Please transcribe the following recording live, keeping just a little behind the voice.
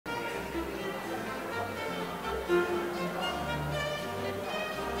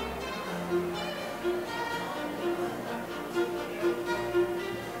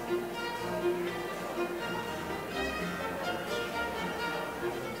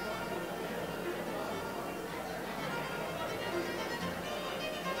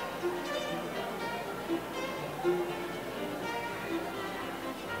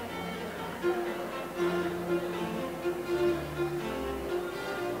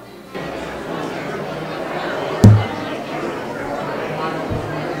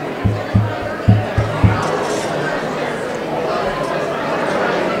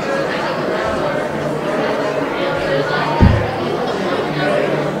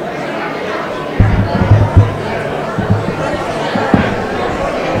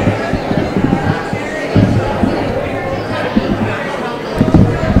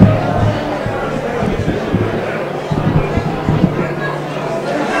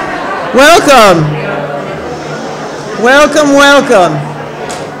Welcome. Welcome, welcome.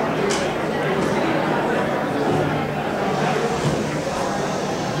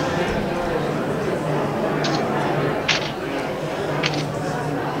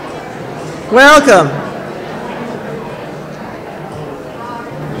 Welcome.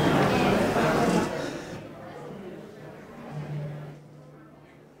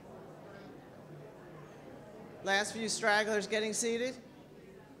 Last few stragglers getting seated.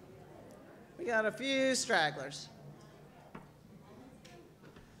 We got a few stragglers.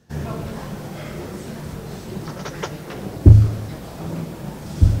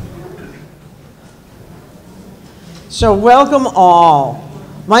 So welcome all.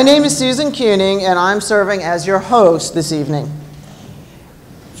 My name is Susan Kuning, and I'm serving as your host this evening.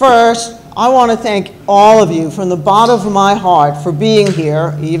 First, I want to thank all of you from the bottom of my heart for being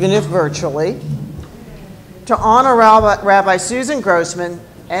here, even if virtually, to honor Rabbi Susan Grossman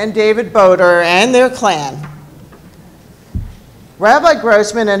and David Boder and their clan. Rabbi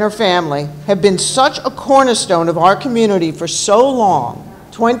Grossman and her family have been such a cornerstone of our community for so long,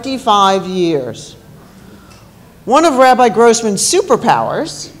 25 years. One of Rabbi Grossman's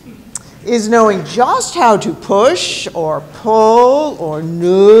superpowers is knowing just how to push or pull or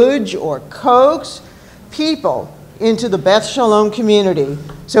nudge or coax people into the Beth Shalom community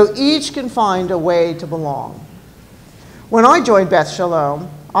so each can find a way to belong. When I joined Beth Shalom,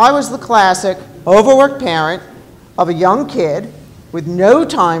 I was the classic overworked parent of a young kid with no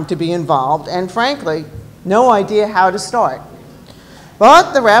time to be involved and, frankly, no idea how to start.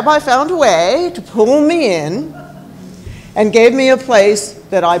 But the rabbi found a way to pull me in and gave me a place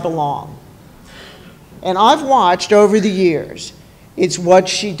that I belong. And I've watched over the years. It's what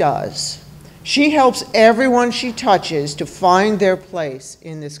she does. She helps everyone she touches to find their place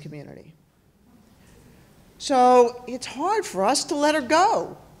in this community. So it's hard for us to let her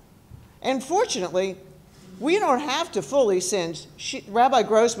go. And fortunately, we don't have to fully, since Rabbi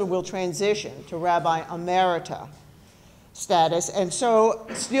Grossman will transition to Rabbi Emerita status and so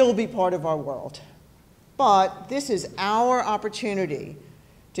still be part of our world. But this is our opportunity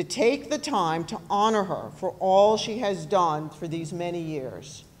to take the time to honor her for all she has done for these many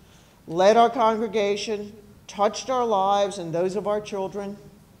years. Led our congregation, touched our lives and those of our children,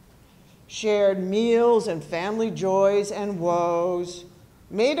 shared meals and family joys and woes,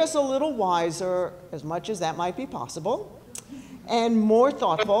 made us a little wiser, as much as that might be possible, and more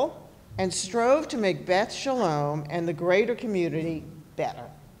thoughtful, and strove to make Beth Shalom and the greater community better.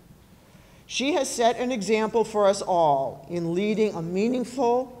 She has set an example for us all in leading a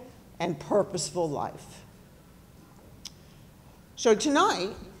meaningful and purposeful life. So tonight,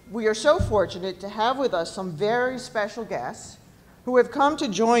 we are so fortunate to have with us some very special guests who have come to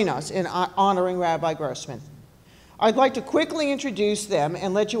join us in honoring Rabbi Grossman. I'd like to quickly introduce them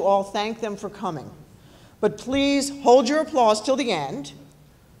and let you all thank them for coming. But please hold your applause till the end,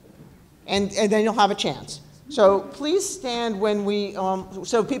 and then you'll have a chance. So please stand when we,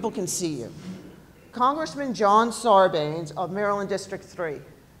 so people can see you. Congressman John Sarbanes of Maryland District 3.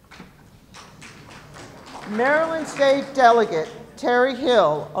 Maryland State Delegate Terry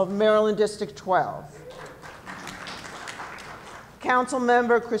Hill of Maryland District 12.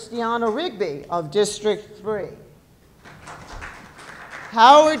 Councilmember Christiana Rigby of District 3.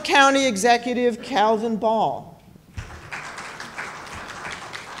 Howard County Executive Calvin Ball.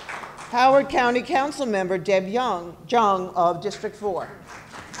 Howard County Councilmember Deb Jung of District 4.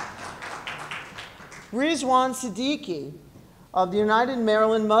 Rizwan Siddiqui of the United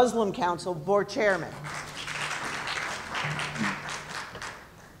Maryland Muslim Council Board Chairman.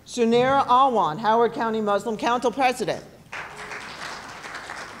 Sunera Alwan, Howard County Muslim Council President.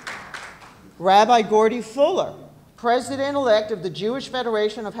 Rabbi Gordy Fuller, President-elect of the Jewish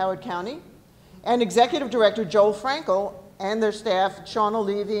Federation of Howard County, and Executive Director Joel Frankel and their staff, Shauna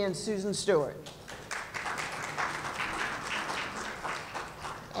Levy and Susan Stewart.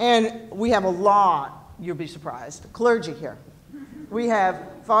 And we have a lot, you'll be surprised, clergy here. We have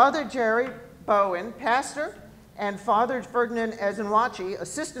Father Jerry Bowen, pastor, and Father Ferdinand Ezenwachi,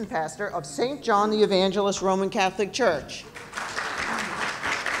 assistant pastor of St. John the Evangelist Roman Catholic Church.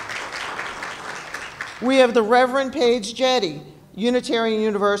 We have the Reverend Paige Jetty, Unitarian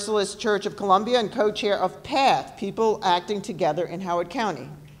Universalist Church of Columbia and co-chair of PATH, People Acting Together in Howard County.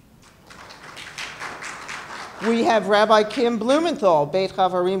 We have Rabbi Kim Blumenthal, Beit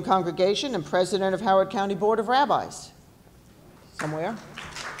Chavarim Congregation and president of Howard County Board of Rabbis. Somewhere.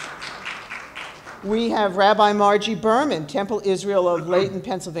 We have Rabbi Margie Berman, Temple Israel of Layton,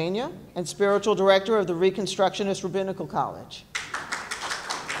 Pennsylvania, and spiritual director of the Reconstructionist Rabbinical College.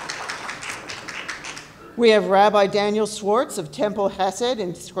 We have Rabbi Daniel Swartz of Temple Hesed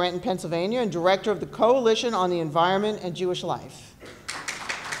in Scranton, Pennsylvania, and director of the Coalition on the Environment and Jewish Life.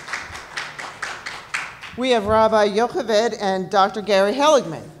 We have Rabbi Yocheved and Dr. Gary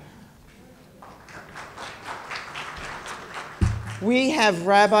Heligman. We have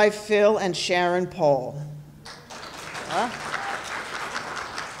Rabbi Phil and Sharon Paul.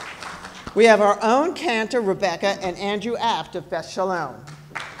 We have our own cantor, Rebecca, and Andrew Apt of Beth Shalom.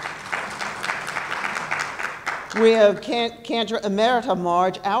 We have cantor emerita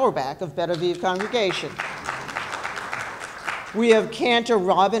Marge Auerbach of Bet Aviv Congregation. We have cantor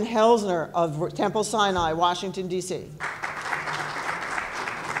Robin Helsner of Temple Sinai, Washington, D.C.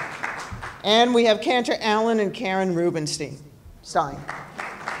 And we have cantor Alan and Karen Rubenstein.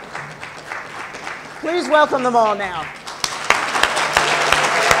 Please welcome them all now.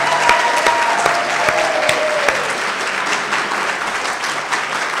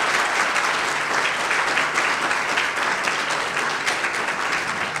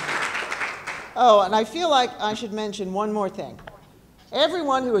 Oh, and I feel like I should mention one more thing.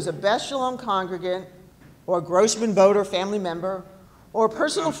 Everyone who is a Beth Shalom congregant or Grossman voter family member or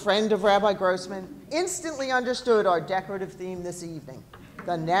personal friend of Rabbi Grossman instantly understood our decorative theme this evening,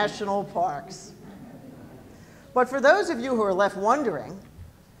 the national parks. But for those of you who are left wondering,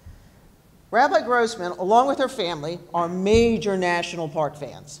 Rabbi Grossman, along with her family, are major national park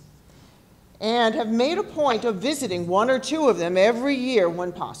fans and have made a point of visiting one or two of them every year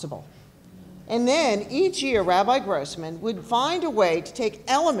when possible. And then each year, Rabbi Grossman would find a way to take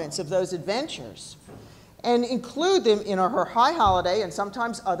elements of those adventures and include them in her high holiday and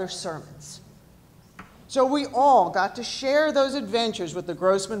sometimes other sermons. So we all got to share those adventures with the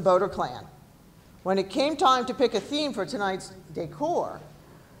Grossman Boater clan. When it came time to pick a theme for tonight's decor,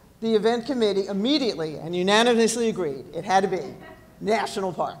 the event committee immediately and unanimously agreed it had to be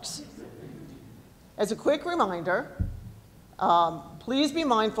national parks. As a quick reminder, please be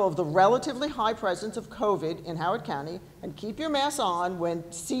mindful of the relatively high presence of COVID in Howard County and keep your mask on when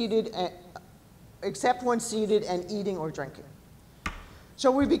seated, except when seated and eating or drinking. So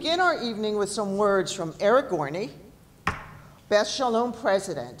we begin our evening with some words from Eric Gorney, Beth Shalom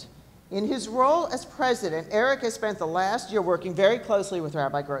president. In his role as president, Eric has spent the last year working very closely with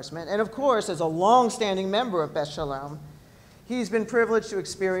Rabbi Grossman, and of course, as a long-standing member of Beth Shalom, he's been privileged to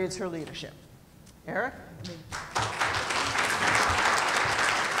experience her leadership. Eric?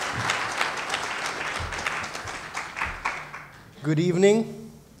 Good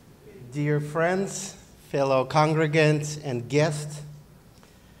evening, dear friends, fellow congregants, and guests.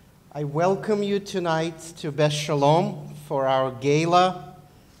 I welcome you tonight to Beth Shalom for our Gala,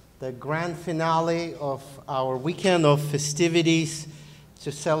 the grand finale of our weekend of festivities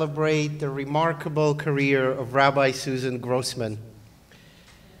to celebrate the remarkable career of Rabbi Susan Grossman.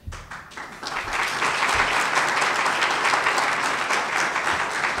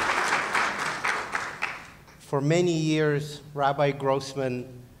 For many years, Rabbi Grossman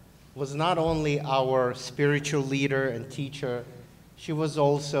was not only our spiritual leader and teacher, she was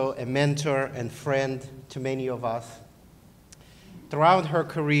also a mentor and friend to many of us. Throughout her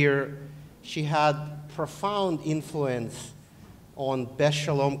career, she had profound influence on Beth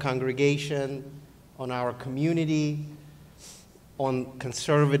Shalom congregation, on our community, on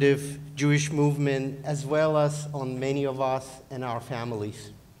conservative Jewish movement, as well as on many of us and our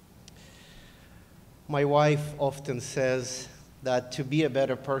families. My wife often says that to be a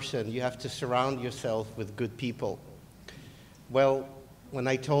better person, you have to surround yourself with good people. Well, when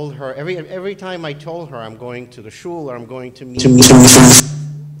I told her, every time I told her I'm going to the shul or I'm going to meet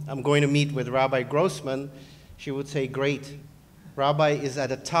with Rabbi Grossman, she would say, great, Rabbi is at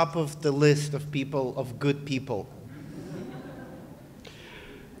the top of the list of people, of good people.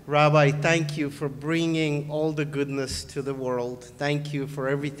 Rabbi, thank you for bringing all the goodness to the world. Thank you for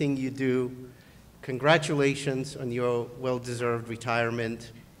everything you do. Congratulations on your well-deserved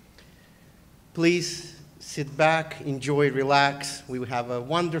retirement. Please sit back, enjoy, relax. We have a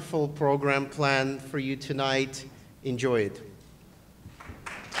wonderful program planned for you tonight. Enjoy it.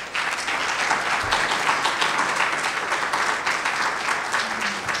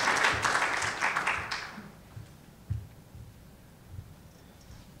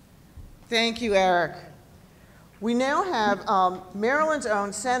 Thank you, Eric. We now have Maryland's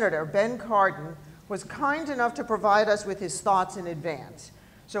own Senator Ben Cardin was kind enough to provide us with his thoughts in advance.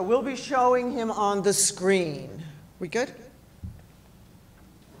 So we'll be showing him on the screen. We good?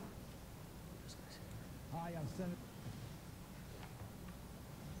 Hi, I'm Senator.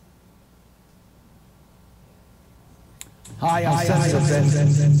 Hi, I'm Senator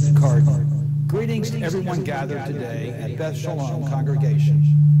Ben Cardin. Greetings to everyone gathered today at Beth Shalom congregation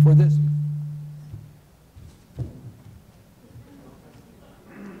for this.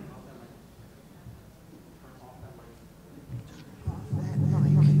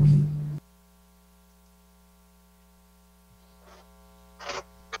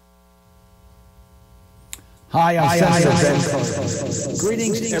 Hi, I'm Senator Ben Carson.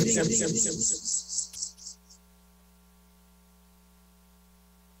 Greetings to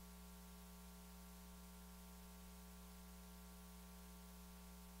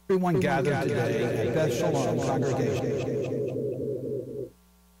everyone gathered today at Beth Shalom congregation.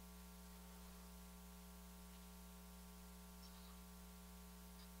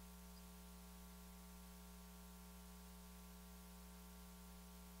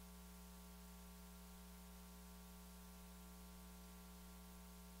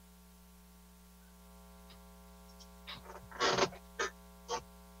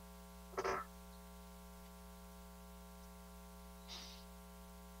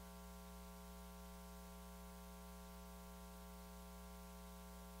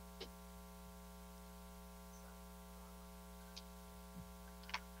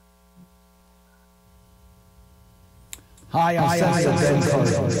 Hi, I'm Senator Ben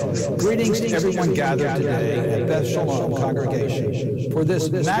Carson. Greetings to everyone gathered today at Beth Shalom congregation for this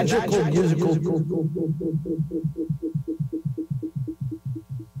magical musical.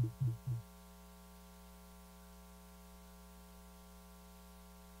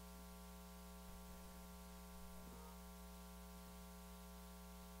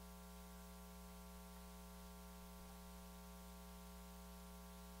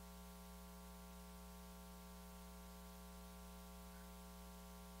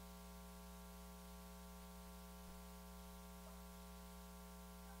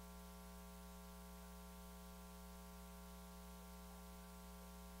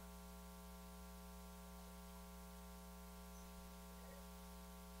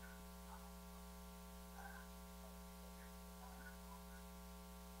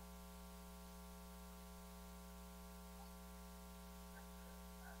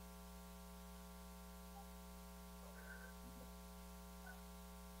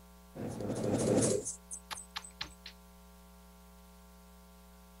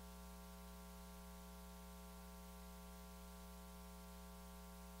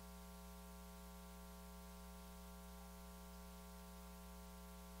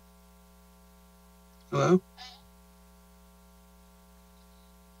 Hello?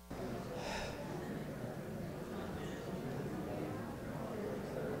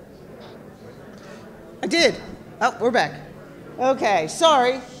 I did. Oh, we're back. Okay,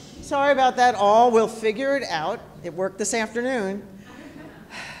 sorry. Sorry about that all. We'll figure it out. It worked this afternoon.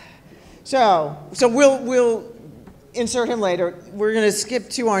 So we'll insert him later. We're going to skip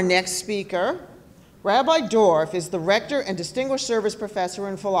to our next speaker. Rabbi Dorff is the rector and distinguished service professor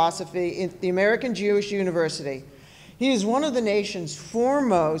in philosophy at the American Jewish University. He is one of the nation's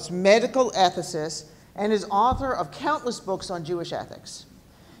foremost medical ethicists and is author of countless books on Jewish ethics.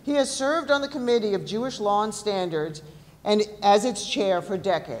 He has served on the Committee of Jewish Law and Standards and as its chair for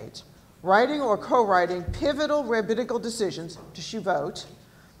decades, writing or co-writing pivotal rabbinical decisions, teshuvot,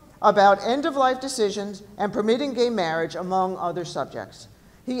 about end-of-life decisions and permitting gay marriage, among other subjects.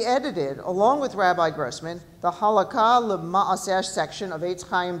 He edited, along with Rabbi Grossman, the Halakha L'Ma'aseh section of Eitz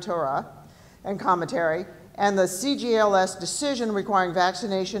Chaim Torah and commentary, and the CGLS decision requiring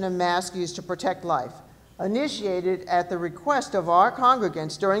vaccination and mask use to protect life, initiated at the request of our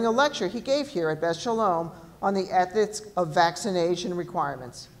congregants during a lecture he gave here at Beth Shalom on the ethics of vaccination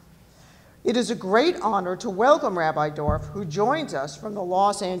requirements. It is a great honor to welcome Rabbi Dorff, who joins us from the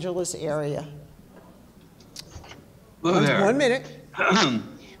Los Angeles area. Hello there. 1 minute.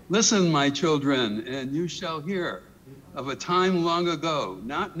 Listen, my children, and you shall hear of a time long ago,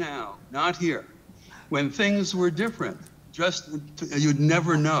 not now, not here, when things were different. You'd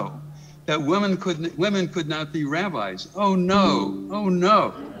never know that women could not be rabbis. Oh no, oh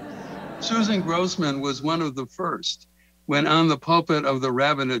no. Susan Grossman was one of the first. When on the pulpit of the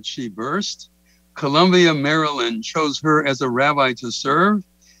rabbinate she burst, Columbia, Maryland chose her as a rabbi to serve.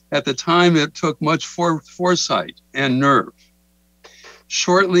 At the time, it took much foresight and nerve.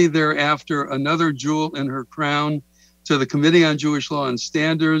 Shortly thereafter, another jewel in her crown, to the Committee on Jewish Law and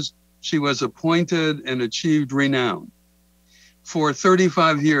Standards, she was appointed and achieved renown. For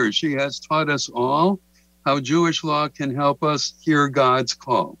 35 years, she has taught us all how Jewish law can help us hear God's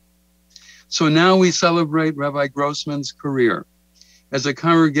call. So now we celebrate Rabbi Grossman's career as a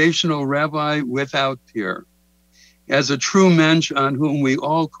congregational rabbi without peer. As a true mensch on whom we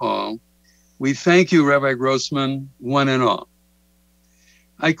all call, we thank you, Rabbi Grossman, one and all.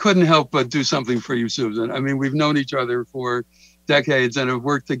 I couldn't help but do something for you, Susan. I mean, we've known each other for decades and have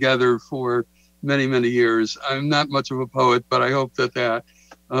worked together for many, many years. I'm not much of a poet, but I hope that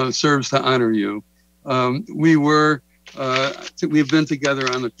serves to honor you. We've been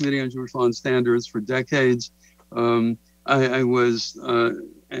together on the Committee on Jewish Law and Standards for decades. I've always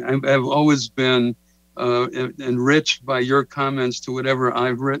been enriched by your comments to whatever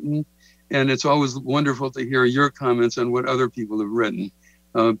I've written. And it's always wonderful to hear your comments on what other people have written,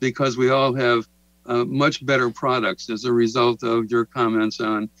 because we all have much better products as a result of your comments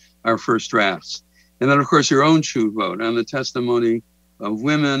on our first drafts. And then, of course, your own true vote on the testimony of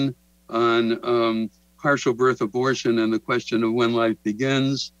women, on partial birth abortion and the question of when life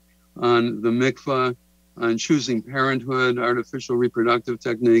begins, on the mikvah, on choosing parenthood, artificial reproductive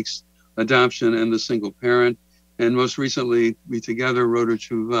techniques, adoption, and the single parent. And most recently, we together wrote a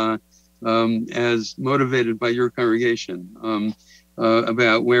tshuva as motivated by your congregation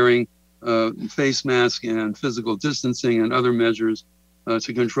about wearing face mask and physical distancing and other measures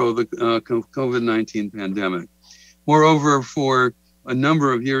to control the COVID-19 pandemic. Moreover, for a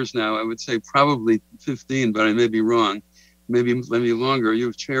number of years now, I would say probably 15, but I may be wrong, maybe longer,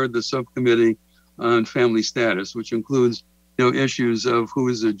 you've chaired the subcommittee on family status, which includes issues of who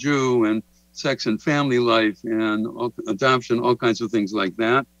is a Jew and sex and family life and adoption, all kinds of things like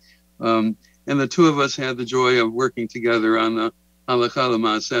that. And the two of us had the joy of working together on the Halakha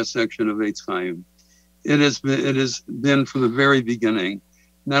L'Maaseh section of Eitz Chaim. It has been from the very beginning,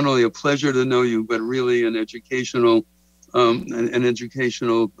 not only a pleasure to know you, but really an educational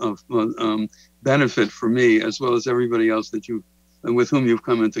benefit for me, as well as everybody else with whom you've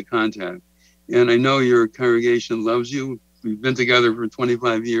come into contact. And I know your congregation loves you. We've been together for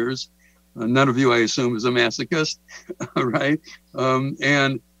 25 years. None of you, I assume, is a masochist, right?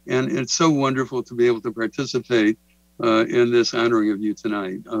 And it's so wonderful to be able to participate in this honoring of you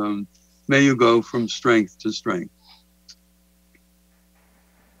tonight. May you go from strength to strength.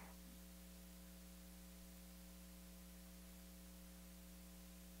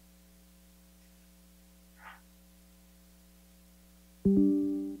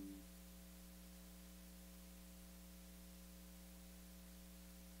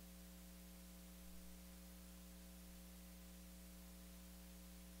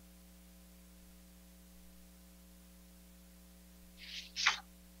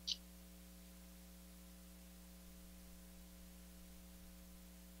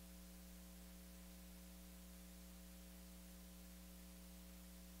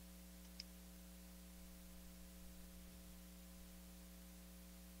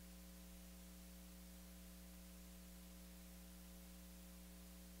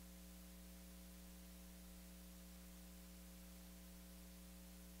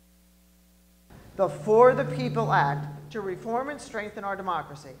 The For the People Act to reform and strengthen our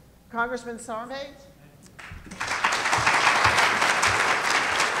democracy. Congressman Sarbanes.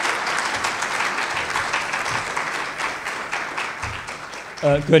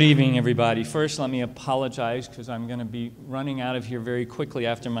 Good evening, everybody. First, let me apologize because I'm going to be running out of here very quickly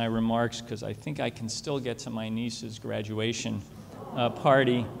after my remarks because I think I can still get to my niece's graduation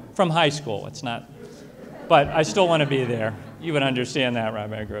party from high school. It's not, but I still want to be there. You would understand that,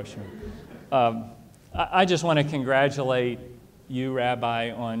 Rabbi Grossman. I just want to congratulate you,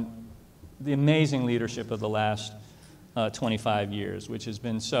 Rabbi, on the amazing leadership of the last 25 years, which has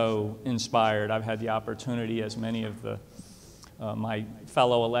been so inspired. I've had the opportunity, as many of my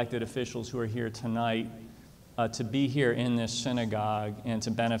fellow elected officials who are here tonight, to be here in this synagogue and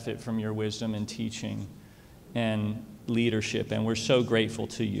to benefit from your wisdom and teaching and leadership, and we're so grateful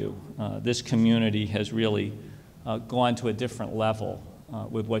to you. This community has really gone to a different level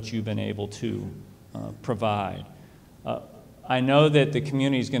with what you've been able to provide. I know that the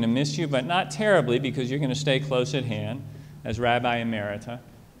community is going to miss you, but not terribly, because you're going to stay close at hand as Rabbi Emerita.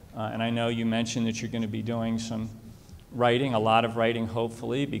 And I know you mentioned that you're going to be doing some writing, a lot of writing,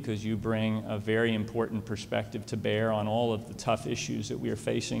 hopefully, because you bring a very important perspective to bear on all of the tough issues that we are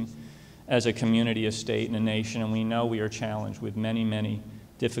facing as a community, a state, and a nation. And we know we are challenged with many, many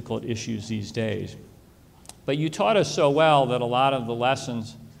difficult issues these days. But you taught us so well that a lot of the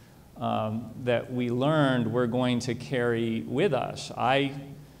lessons that we learned we're going to carry with us. I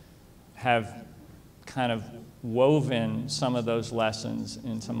have kind of woven some of those lessons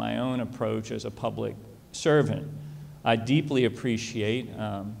into my own approach as a public servant. I deeply appreciate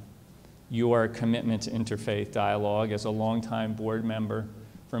your commitment to interfaith dialogue as a longtime board member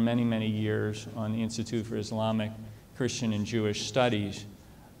for many, many years on the Institute for Islamic, Christian, and Jewish Studies.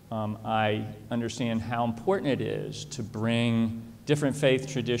 I understand how important it is to bring different faith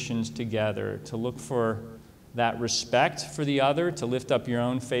traditions together, to look for that respect for the other, to lift up your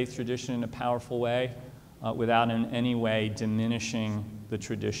own faith tradition in a powerful way without in any way diminishing the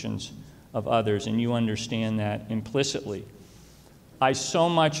traditions of others, and you understand that implicitly. I so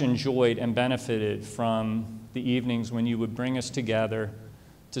much enjoyed and benefited from the evenings when you would bring us together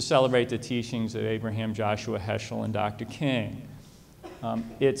to celebrate the teachings of Abraham Joshua Heschel and Dr. King.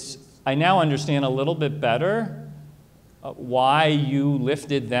 It's I now understand a little bit better why you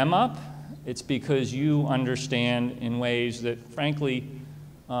lifted them up. It's because you understand in ways that, frankly,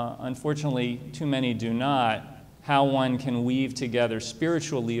 unfortunately, too many do not, how one can weave together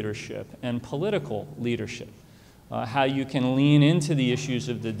spiritual leadership and political leadership, how you can lean into the issues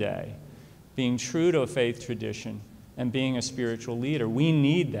of the day, being true to a faith tradition and being a spiritual leader. We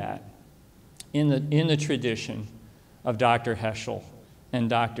need that in the tradition of Dr. Heschel and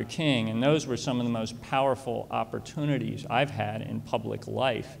Dr. King, and those were some of the most powerful opportunities I've had in public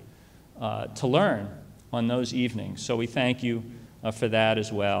life to learn on those evenings. So we thank you for that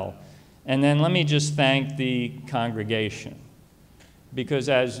as well. And then let me just thank the congregation, because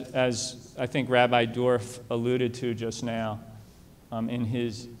as I think Rabbi Dorff alluded to just now in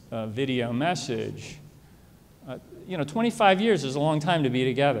his video message, 25 years is a long time to be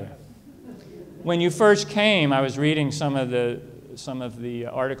together. When you first came, I was reading some of the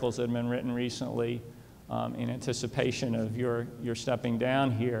articles that have been written recently in anticipation of your stepping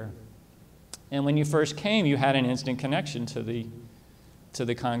down here. And when you first came, you had an instant connection to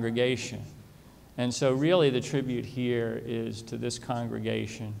the congregation. And so really the tribute here is to this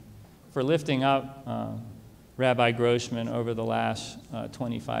congregation for lifting up Rabbi Grossman over the last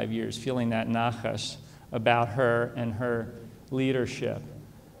 25 years, feeling that nachas about her and her leadership.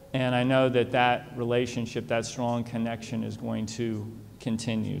 And I know that relationship, that strong connection is going to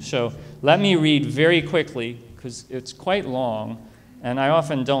continue. So let me read very quickly, because it's quite long, and I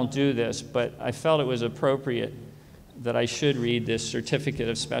often don't do this, but I felt it was appropriate that I should read this certificate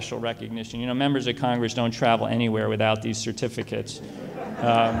of special recognition. You know, members of Congress don't travel anywhere without these certificates.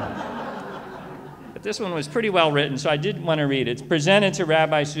 But this one was pretty well written, so I did want to read it. It's presented to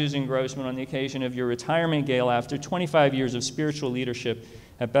Rabbi Susan Grossman on the occasion of your retirement gala after 25 years of spiritual leadership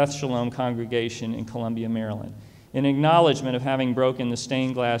at Beth Shalom Congregation in Columbia, Maryland. In acknowledgement of having broken the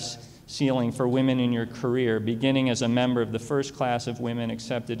stained glass ceiling for women in your career, beginning as a member of the first class of women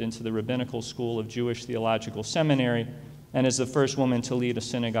accepted into the Rabbinical School of Jewish Theological Seminary, and as the first woman to lead a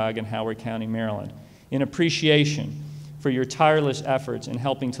synagogue in Howard County, Maryland. In appreciation for your tireless efforts in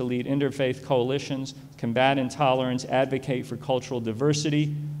helping to lead interfaith coalitions, combat intolerance, advocate for cultural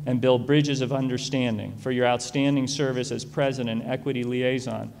diversity, and build bridges of understanding, for your outstanding service as president and equity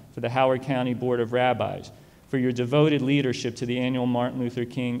liaison for the Howard County Board of Rabbis, for your devoted leadership to the annual Martin Luther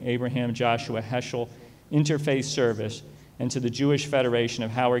King, Abraham Joshua Heschel Interfaith Service, and to the Jewish Federation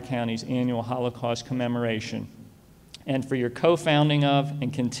of Howard County's annual Holocaust commemoration, and for your co-founding of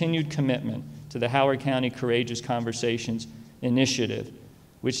and continued commitment to the Howard County Courageous Conversations Initiative,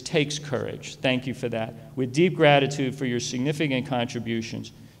 which takes courage. Thank you for that. With deep gratitude for your significant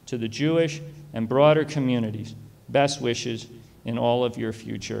contributions to the Jewish and broader communities. Best wishes in all of your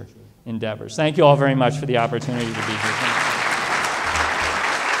future endeavors. Thank you all very much for the opportunity to be here.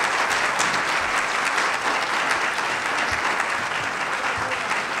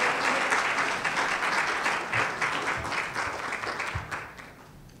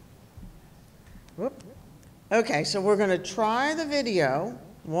 Okay, so we're going to try the video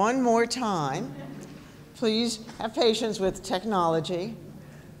one more time. Please have patience with technology.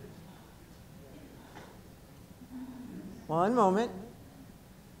 One moment.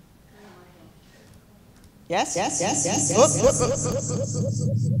 Yes? Yes? Yes? Yes? Yes?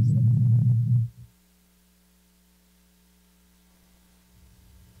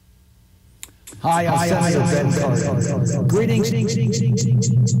 Hi, I'm Senator Ben Carter. Greetings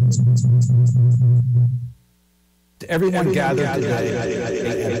to everyone gathered today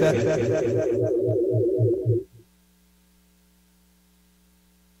at Beth.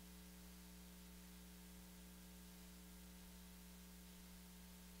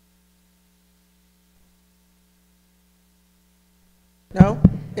 No?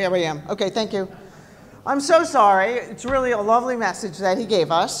 There I am. Okay, thank you. I'm so sorry. It's really a lovely message that he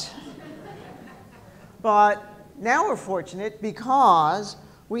gave us. But now we're fortunate because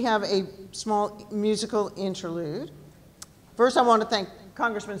we have a small musical interlude. First, I want to thank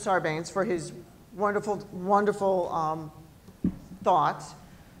Congressman Sarbanes for his wonderful, wonderful thoughts.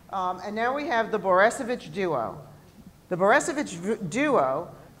 And now we have the Borisovich Duo. The Borisovich Duo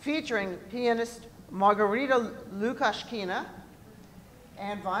featuring pianist Margarita Lukashkina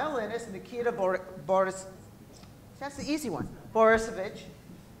and violinist Nikita that's the easy one, Borisovich,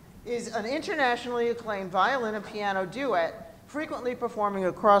 is an internationally acclaimed violin and piano duet frequently performing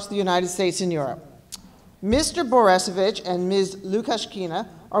across the United States and Europe. Mr. Borisovich and Ms. Lukashkina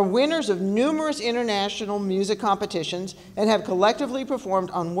are winners of numerous international music competitions and have collectively performed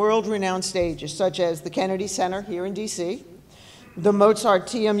on world-renowned stages such as the Kennedy Center here in DC, the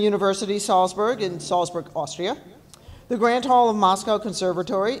Mozarteum University Salzburg in Salzburg, Austria, the Grand Hall of Moscow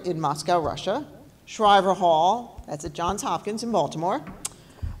Conservatory in Moscow, Russia, Shriver Hall, that's at Johns Hopkins in Baltimore,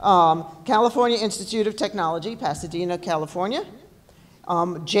 California Institute of Technology, Pasadena, California,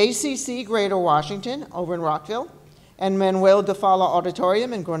 JCC Greater Washington over in Rockville, and Manuel de Falla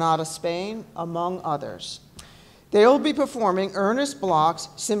Auditorium in Granada, Spain, among others. They will be performing Ernest Bloch's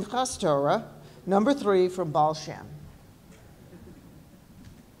Simchas Torah, number 3 from Baal Shem.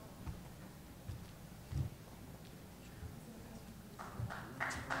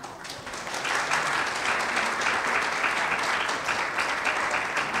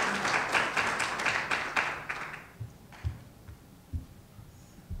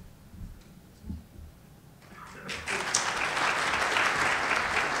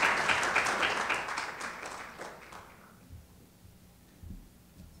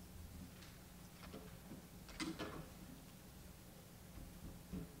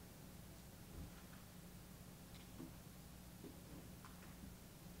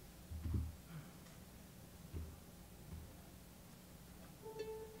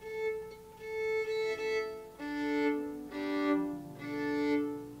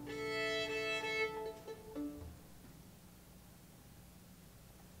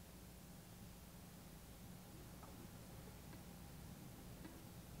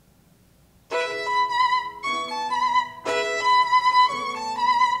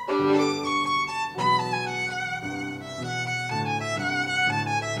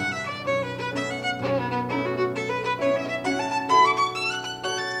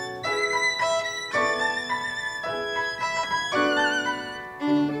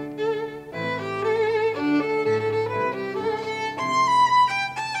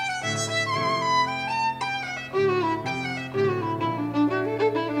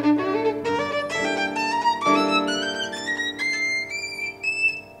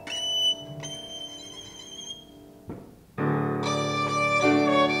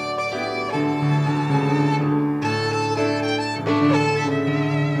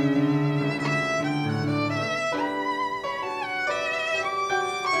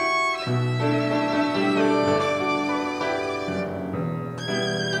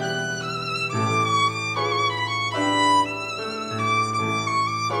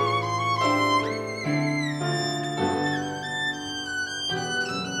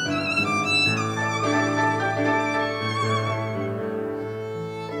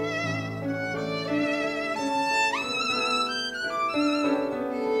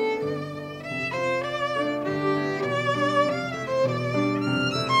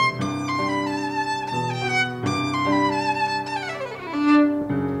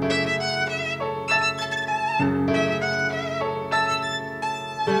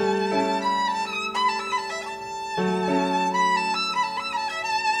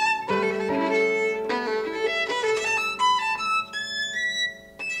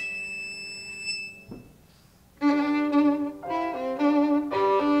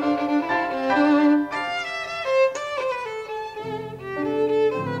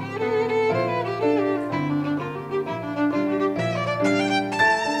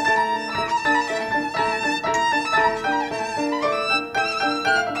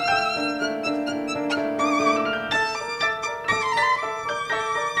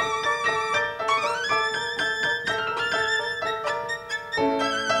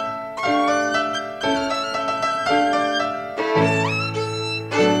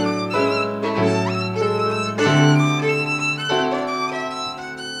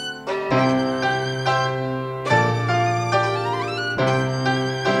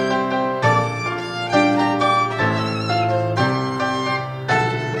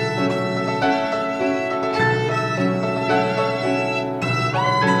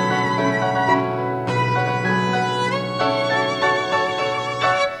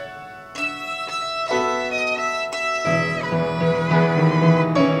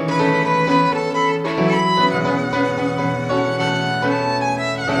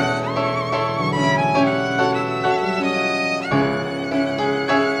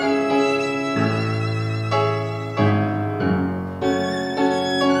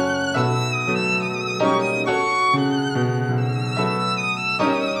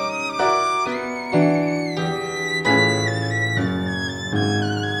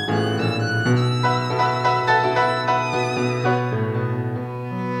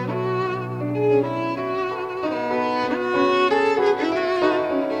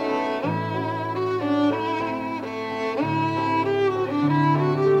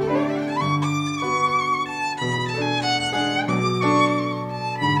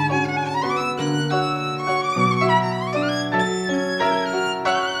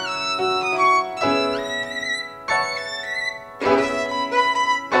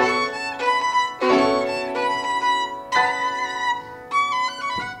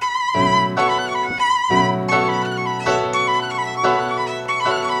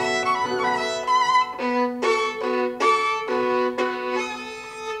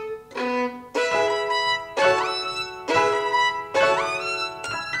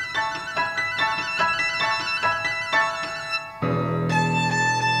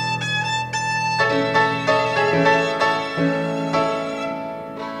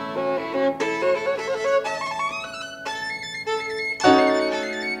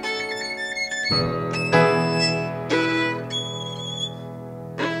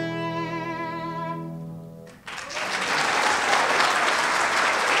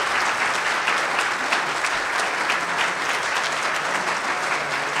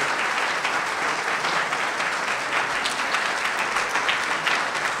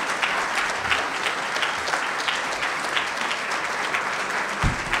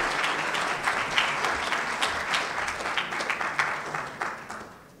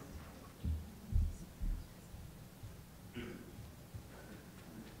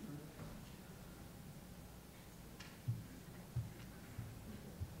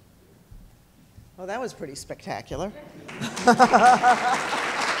 Well, that was pretty spectacular.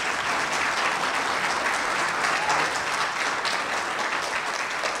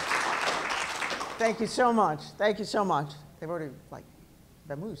 Thank you so much. Thank you so much. They've already, like,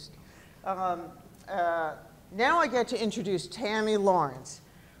 vamoosed. Now I get to introduce Tammy Lawrence,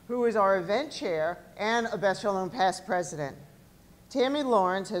 who is our event chair and a Beth Shalom past president. Tammy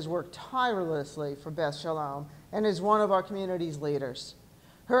Lawrence has worked tirelessly for Beth Shalom and is one of our community's leaders.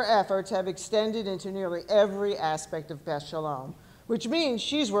 Her efforts have extended into nearly every aspect of Beth Shalom, which means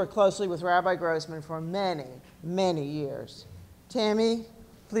she's worked closely with Rabbi Grossman for many, many years. Tammy,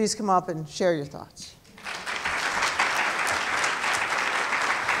 please come up and share your thoughts.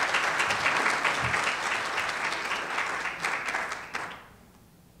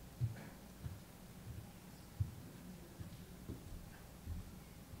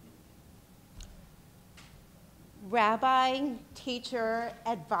 Rabbi, teacher,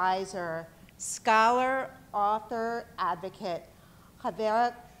 advisor, scholar, author, advocate,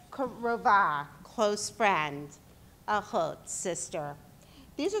 chaver krovah, close friend, achot, sister.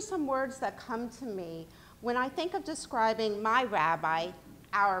 These are some words that come to me when I think of describing my rabbi,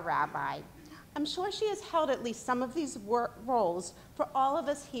 our rabbi. I'm sure she has held at least some of these roles for all of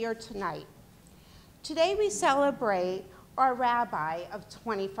us here tonight. Today we celebrate our rabbi of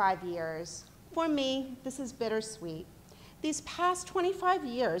 25 years. For me, this is bittersweet. These past 25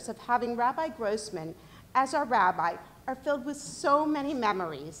 years of having Rabbi Grossman as our rabbi are filled with so many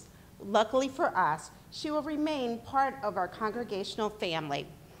memories. Luckily for us, she will remain part of our congregational family.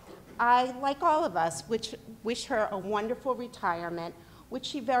 I, like all of us, wish her a wonderful retirement, which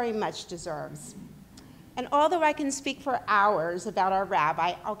she very much deserves. And although I can speak for hours about our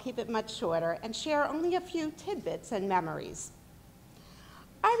rabbi, I'll keep it much shorter and share only a few tidbits and memories.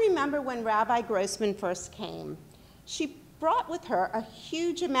 I remember when Rabbi Grossman first came. She brought with her a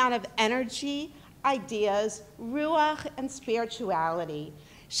huge amount of energy, ideas, ruach, and spirituality.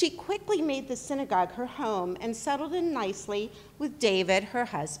 She quickly made the synagogue her home and settled in nicely with David, her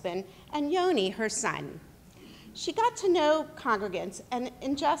husband, and Yoni, her son. She got to know congregants, and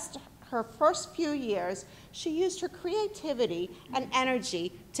in just her first few years, she used her creativity and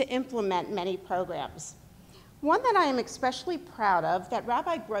energy to implement many programs. One that I am especially proud of that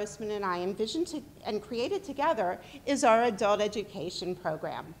Rabbi Grossman and I envisioned and created together is our adult education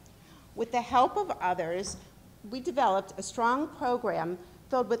program. With the help of others, we developed a strong program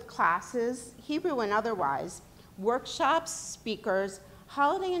filled with classes, Hebrew and otherwise, workshops, speakers,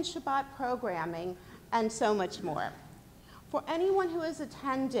 holiday and Shabbat programming, and so much more. For anyone who has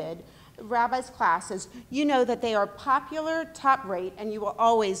attended Rabbi's classes, you know that they are popular, top rate, and you will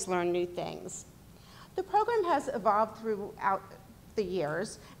always learn new things. The program has evolved throughout the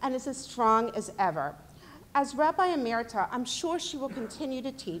years and is as strong as ever. As Rabbi Emerita, I'm sure she will continue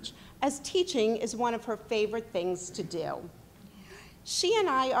to teach, as teaching is one of her favorite things to do. She and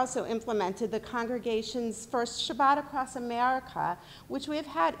I also implemented the congregation's first Shabbat across America, which we have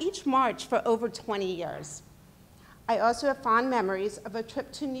had each March for over 20 years. I also have fond memories of a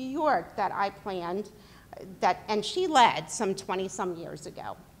trip to New York that I planned, and she led some 20-some years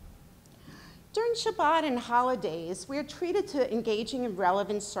ago. During Shabbat and holidays, we are treated to engaging and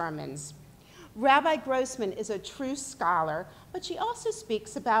relevant sermons. Rabbi Grossman is a true scholar, but she also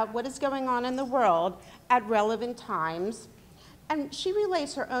speaks about what is going on in the world at relevant times, and she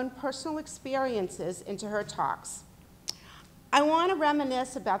relays her own personal experiences into her talks. I want to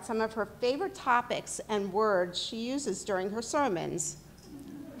reminisce about some of her favorite topics and words she uses during her sermons.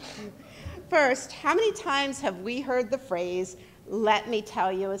 First, how many times have we heard the phrase, "Let me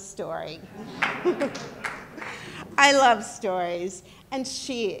tell you a story"? I love stories, and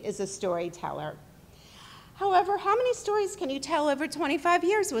she is a storyteller. However, how many stories can you tell over 25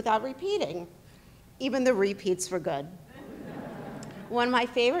 years without repeating? Even the repeats were good. One of my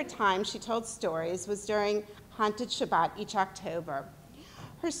favorite times she told stories was during Haunted Shabbat each October.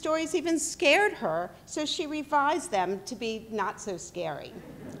 Her stories even scared her, so she revised them to be not so scary.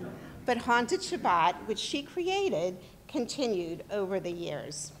 But Haunted Shabbat, which she created, continued over the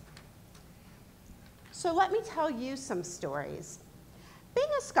years. So let me tell you some stories. Being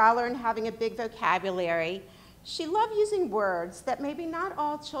a scholar and having a big vocabulary, she loved using words that maybe not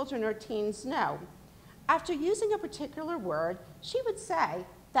all children or teens know. After using a particular word, she would say,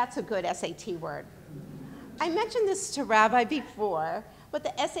 "That's a good SAT word." I mentioned this to Rabbi before, but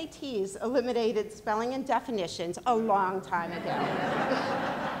the SATs eliminated spelling and definitions a long time ago.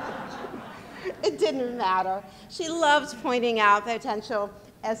 It didn't matter. She loved pointing out potential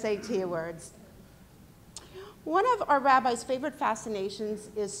SAT words. One of our rabbi's favorite fascinations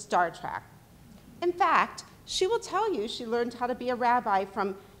is Star Trek. In fact, she will tell you she learned how to be a rabbi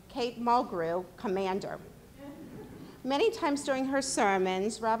from Kate Mulgrew, commander. Many times during her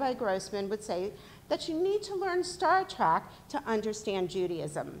sermons, Rabbi Grossman would say that you need to learn Star Trek to understand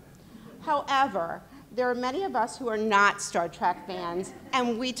Judaism. However, there are many of us who are not Star Trek fans,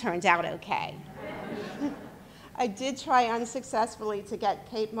 and we turned out okay. I did try unsuccessfully to get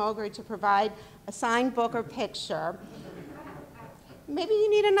Kate Mulgrew to provide a signed book or picture. Maybe you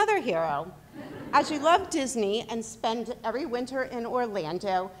need another hero. As you love Disney and spend every winter in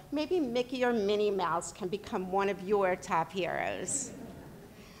Orlando, maybe Mickey or Minnie Mouse can become one of your top heroes.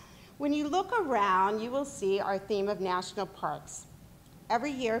 When you look around, you will see our theme of national parks.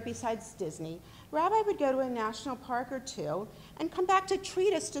 Every year, besides Disney, Rabbi would go to a national park or two and come back to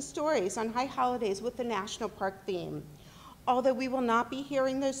treat us to stories on high holidays with the national park theme. Although we will not be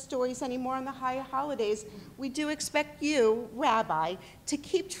hearing those stories anymore on the high holidays, we do expect you, Rabbi, to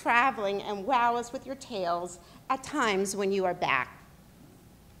keep traveling and wow us with your tales at times when you are back.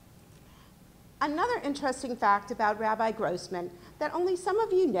 Another interesting fact about Rabbi Grossman that only some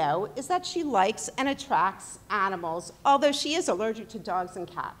of you know is that she likes and attracts animals, although she is allergic to dogs and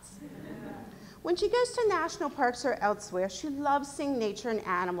cats. When she goes to national parks or elsewhere, she loves seeing nature and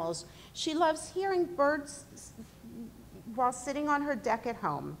animals. She loves hearing birds while sitting on her deck at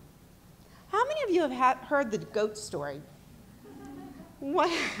home. How many of you have heard the goat story?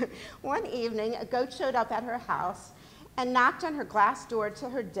 One evening, a goat showed up at her house and knocked on her glass door to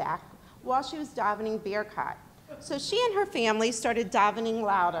her deck while she was davening Birkat. So she and her family started davening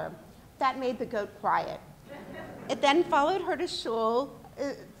louder. That made the goat quiet. It then followed her to shul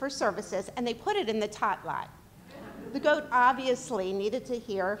for services, and they put it in the tot lot. The goat obviously needed to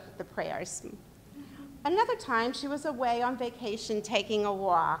hear the prayers. Another time, she was away on vacation taking a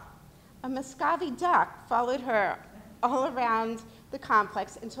walk. A Muscovy duck followed her all around the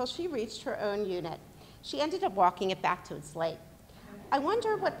complex until she reached her own unit. She ended up walking it back to its lake. I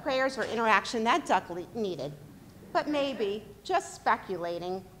wonder what prayers or interaction that duck needed. But maybe, just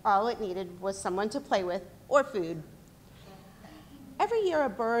speculating, all it needed was someone to play with or food. Every year, a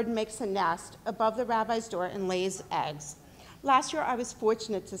bird makes a nest above the rabbi's door and lays eggs. Last year, I was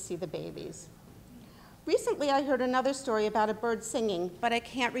fortunate to see the babies. Recently, I heard another story about a bird singing, but I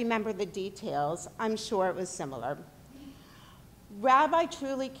can't remember the details. I'm sure it was similar. Rabbi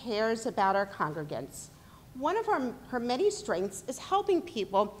truly cares about our congregants. One of her many strengths is helping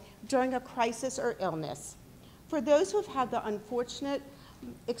people during a crisis or illness. For those who have had the unfortunate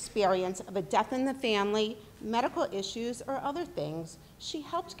experience of a death in the family, medical issues, or other things, she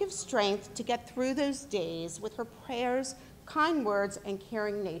helps give strength to get through those days with her prayers, kind words, and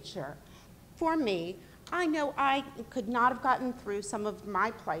caring nature. For me, I know I could not have gotten through some of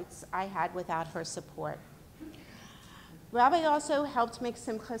my plights I had without her support. Rabbi also helped make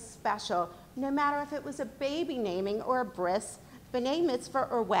Simcha special, no matter if it was a baby naming or a bris, b'nai mitzvah,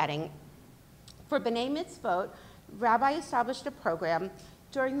 or wedding. For b'nai mitzvot, Rabbi established a program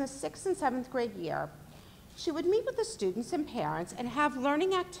during the 6th and 7th grade year. She would meet with the students and parents and have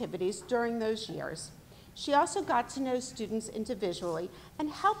learning activities during those years. She also got to know students individually and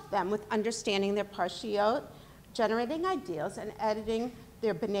helped them with understanding their parshiot, generating ideas, and editing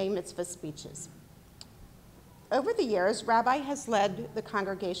their b'nai mitzvah speeches. Over the years, Rabbi has led the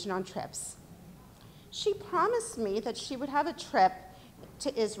congregation on trips. She promised me that she would have a trip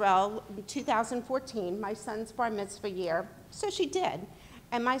to Israel in 2014, my son's bar mitzvah year, so she did.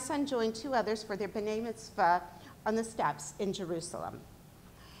 And my son joined 2 others for their b'nai mitzvah on the steps in Jerusalem.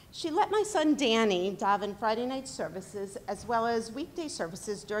 She let my son Danny daven Friday night services as well as weekday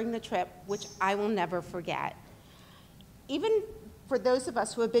services during the trip, which I will never forget. Even for those of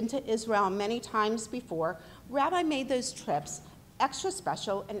us who have been to Israel many times before, Rabbi made those trips extra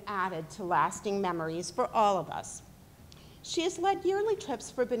special and added to lasting memories for all of us. She has led yearly trips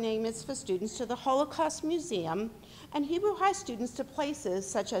for b'nai mitzvah students to the Holocaust Museum and Hebrew High students to places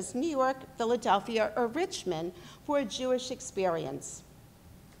such as New York, Philadelphia, or Richmond for a Jewish experience.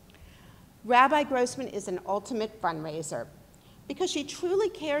 Rabbi Grossman is an ultimate fundraiser. Because she truly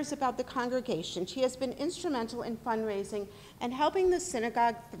cares about the congregation, she has been instrumental in fundraising and helping the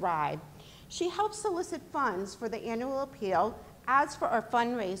synagogue thrive. She helps solicit funds for the annual appeal, ads for our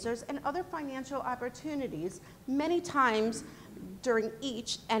fundraisers, and other financial opportunities many times during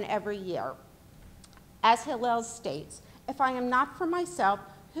each and every year. As Hillel states, if I am not for myself,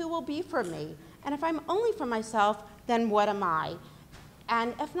 who will be for me? And if I'm only for myself, then what am I?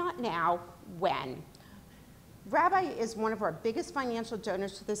 And if not now, when? Rabbi is one of our biggest financial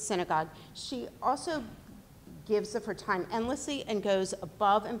donors to the synagogue. She also gives of her time endlessly and goes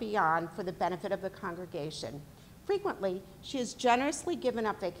above and beyond for the benefit of the congregation. Frequently, she has generously given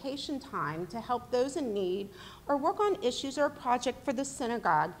up vacation time to help those in need or work on issues or a project for the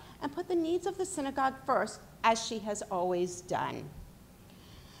synagogue and put the needs of the synagogue first, as she has always done.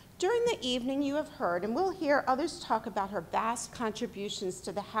 During the evening, you have heard, and we'll hear others talk about her vast contributions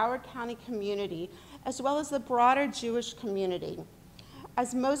to the Howard County community, as well as the broader Jewish community.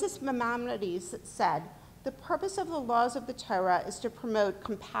 As Moses Maimonides said, the purpose of the laws of the Torah is to promote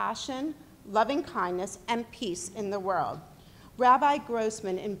compassion, loving kindness, and peace in the world. Rabbi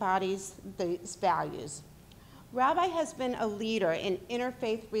Grossman embodies these values. Rabbi has been a leader in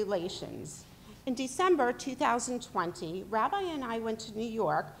interfaith relations. In December 2020, Rabbi and I went to New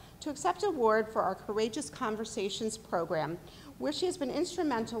York to accept an award for our Courageous Conversations program, where she has been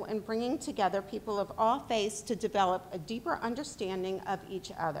instrumental in bringing together people of all faiths to develop a deeper understanding of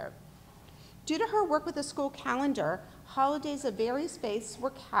each other. Due to her work with the school calendar, holidays of various faiths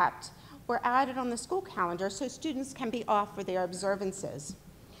were kept or added on the school calendar so students can be off for their observances.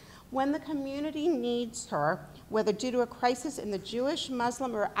 When the community needs her, whether due to a crisis in the Jewish,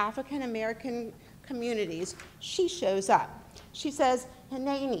 Muslim, or African American communities, she shows up. She says,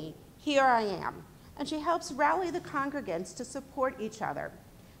 "Hineni, here I am," and she helps rally the congregants to support each other.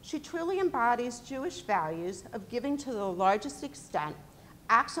 She truly embodies Jewish values of giving to the largest extent,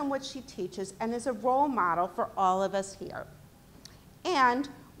 acts on which she teaches, and is a role model for all of us here. And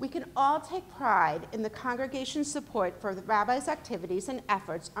we can all take pride in the congregation's support for the Rabbi's activities and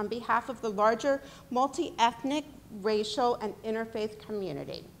efforts on behalf of the larger multi-ethnic, racial, and interfaith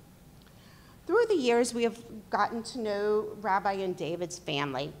community. Through the years, we have gotten to know Rabbi and David's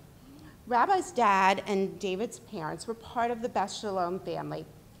family. Rabbi's dad and David's parents were part of the Beth Shalom family.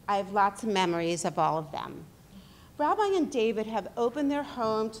 I have lots of memories of all of them. Rabbi and David have opened their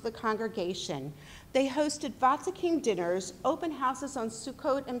home to the congregation. They hosted Vatzikim dinners, open houses on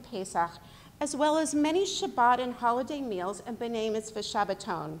Sukkot and Pesach, as well as many Shabbat and holiday meals and B'nai Mitzvah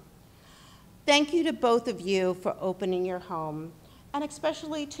Shabbaton. Thank you to both of you for opening your home, and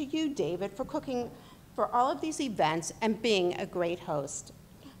especially to you, David, for cooking for all of these events and being a great host.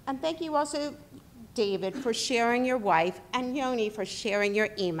 And thank you also, David, for sharing your wife, and Yoni for sharing your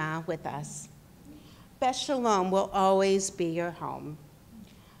Ima with us. Beth Shalom will always be your home.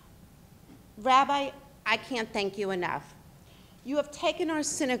 Rabbi, I can't thank you enough. You have taken our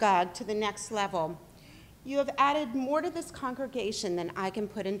synagogue to the next level. You have added more to this congregation than I can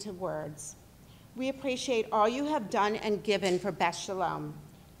put into words. We appreciate all you have done and given for Beth Shalom.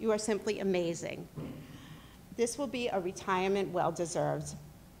 You are simply amazing. This will be a retirement well-deserved.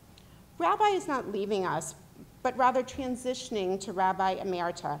 Rabbi is not leaving us, but rather transitioning to Rabbi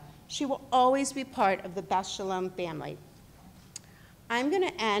Emerita. She will always be part of the Beth Shalom family. I'm going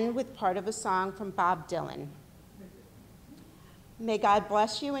to end with part of a song from Bob Dylan. May God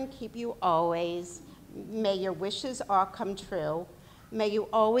bless you and keep you always. May your wishes all come true. May you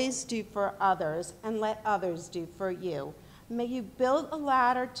always do for others and let others do for you. May you build a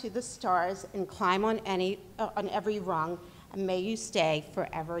ladder to the stars and climb on every rung, and may you stay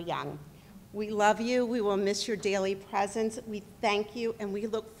forever young. We love you. We will miss your daily presence. We thank you, and we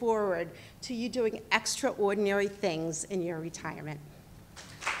look forward to you doing extraordinary things in your retirement.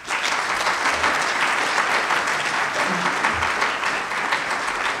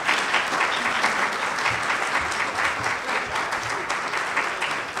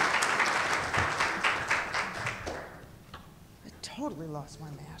 I totally lost my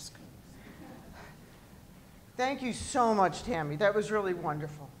mask. Thank you so much, Tammy. That was really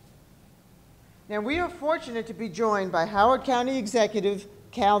wonderful. Now, we are fortunate to be joined by Howard County Executive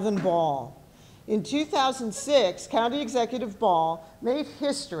Calvin Ball. In 2006, County Executive Ball made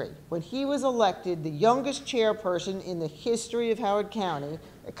history when he was elected the youngest chairperson in the history of Howard County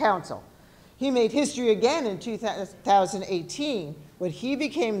Council. He made history again in 2018 when he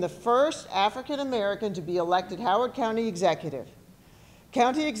became the first African American to be elected Howard County Executive.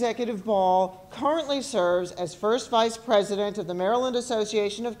 County Executive Ball currently serves as first vice president of the Maryland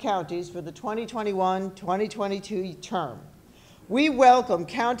Association of Counties for the 2021-2022 term. We welcome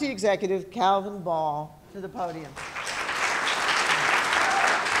County Executive Calvin Ball to the podium.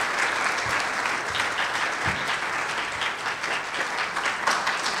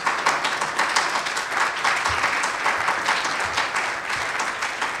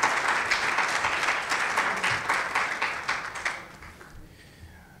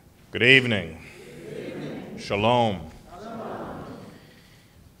 Good evening. Shalom.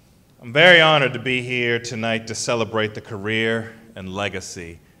 I'm very honored to be here tonight to celebrate the career and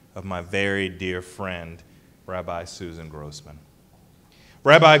legacy of my very dear friend, Rabbi Susan Grossman.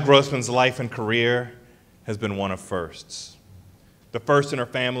 Rabbi Grossman's life and career has been one of firsts. The first in her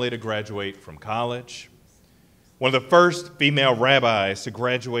family to graduate from college, one of the first female rabbis to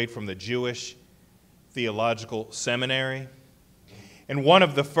graduate from the Jewish Theological Seminary, and one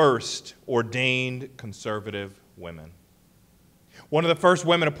of the first ordained conservative women. One of the first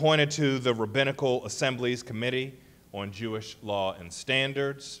women appointed to the Rabbinical Assembly's Committee on Jewish Law and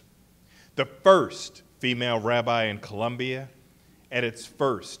Standards, the first female rabbi in Columbia at its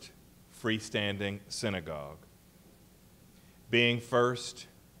first freestanding synagogue. Being first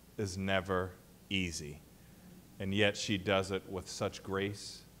is never easy, and yet she does it with such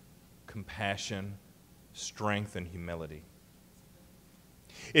grace, compassion, strength, and humility.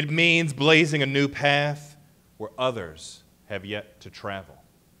 It means blazing a new path where others have yet to travel.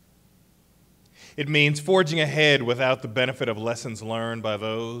 It means forging ahead without the benefit of lessons learned by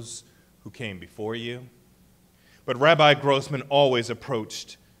those who came before you. But Rabbi Grossman always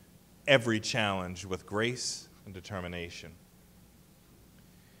approached every challenge with grace and determination.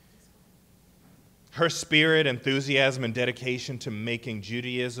 Her spirit, enthusiasm, and dedication to making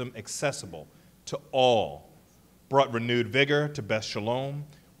Judaism accessible to all brought renewed vigor to Beth Shalom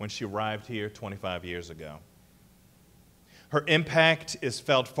when she arrived here 25 years ago. Her impact is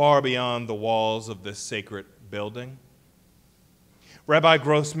felt far beyond the walls of this sacred building. Rabbi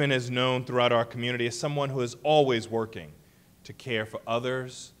Grossman is known throughout our community as someone who is always working to care for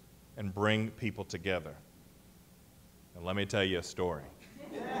others and bring people together. And let me tell you a story.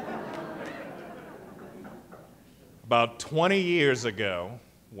 About 20 years ago,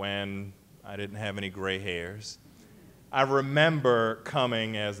 when I didn't have any gray hairs, I remember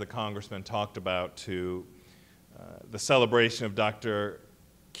coming, as the congressman talked about, to the celebration of Dr.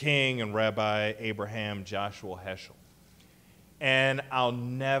 King and Rabbi Abraham Joshua Heschel. And I'll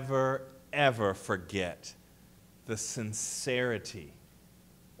never, ever forget the sincerity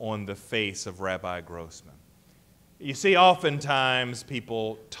on the face of Rabbi Grossman. You see, oftentimes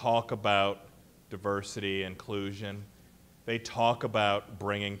people talk about diversity, inclusion. They talk about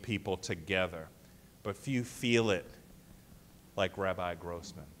bringing people together, but few feel it like Rabbi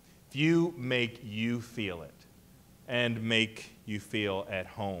Grossman. Few make you feel it and make you feel at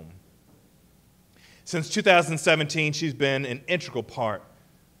home. Since 2017, she's been an integral part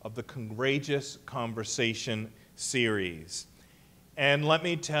of the Courageous Conversation series. And let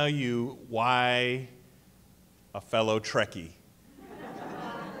me tell you why a fellow Trekkie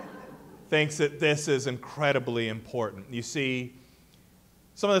thinks that this is incredibly important. You see,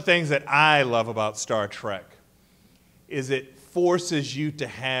 some of the things that I love about Star Trek is it forces you to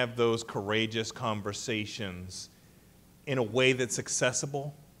have those courageous conversations in a way that's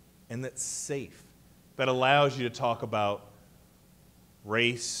accessible and that's safe, that allows you to talk about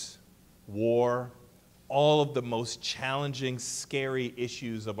race, war, all of the most challenging, scary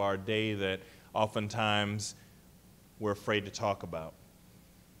issues of our day that oftentimes we're afraid to talk about.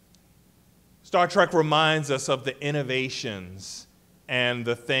 Star Trek reminds us of the innovations and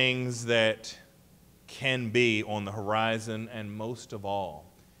the things that can be on the horizon, and most of all,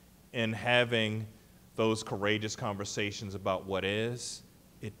 in having those courageous conversations about what is,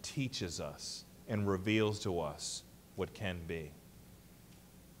 it teaches us and reveals to us what can be.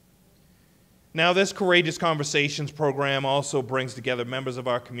 Now, this Courageous Conversations program also brings together members of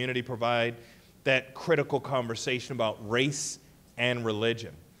our community, provide that critical conversation about race and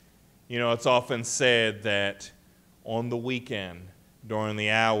religion. You know, it's often said that on the weekend, during the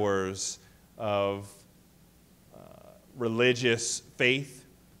hours of religious faith,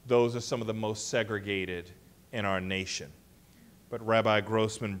 those are some of the most segregated in our nation. But Rabbi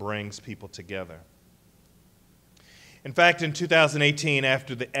Grossman brings people together. In fact, in 2018,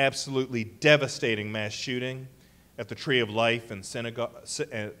 after the absolutely devastating mass shooting at the Tree of Life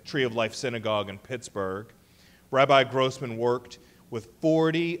Synagogue in Pittsburgh, Rabbi Grossman worked with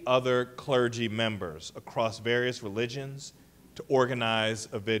 40 other clergy members across various religions to organize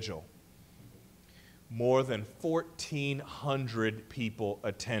a vigil. More than 1,400 people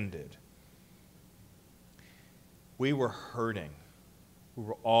attended. We were hurting. We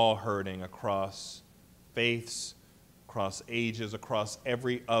were all hurting across faiths, across ages, across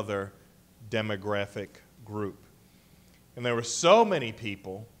every other demographic group. And there were so many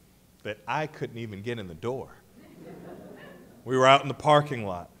people that I couldn't even get in the door. We were out in the parking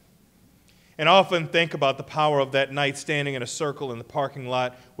lot. And I often think about the power of that night standing in a circle in the parking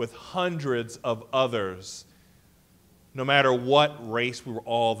lot with hundreds of others. No matter what race, we were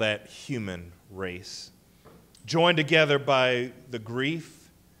all that human race. Joined together by the grief,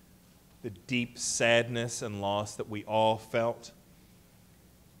 the deep sadness and loss that we all felt,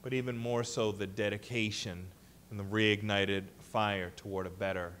 but even more so the dedication and the reignited fire toward a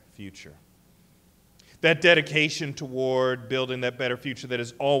better future. That dedication toward building that better future that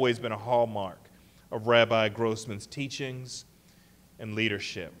has always been a hallmark of Rabbi Grossman's teachings and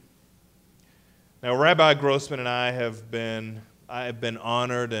leadership. Now, Rabbi Grossman and I have been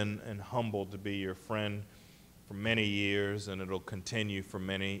honored and humbled to be your friend for many years, and it'll continue for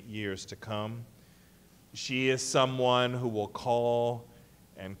many years to come. She is someone who will call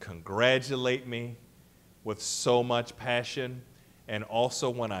and congratulate me with so much passion, and also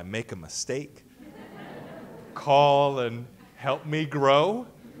when I make a mistake, call and help me grow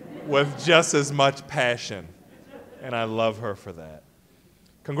with just as much passion, and I love her for that.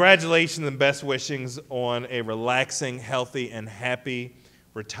 Congratulations and best wishings on a relaxing, healthy, and happy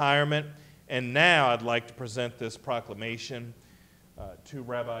retirement. And now I'd like to present this proclamation to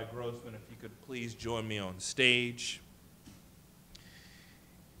Rabbi Grossman. If you could please join me on stage.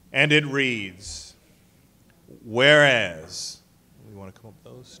 And it reads, whereas, you want to come up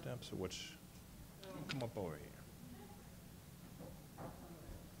those steps, or which? Come up over here.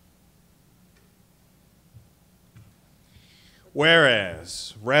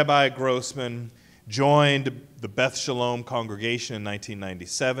 Whereas Rabbi Grossman joined the Beth Shalom congregation in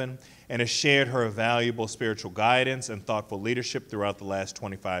 1997 and has shared her valuable spiritual guidance and thoughtful leadership throughout the last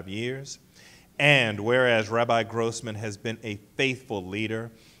 25 years. And whereas Rabbi Grossman has been a faithful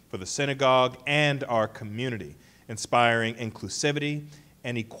leader for the synagogue and our community, inspiring inclusivity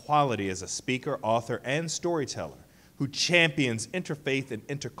and equality as a speaker, author, and storyteller who champions interfaith and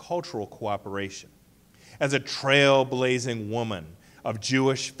intercultural cooperation. As a trailblazing woman of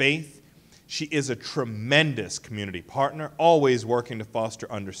Jewish faith, she is a tremendous community partner, always working to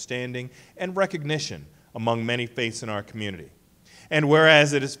foster understanding and recognition among many faiths in our community. And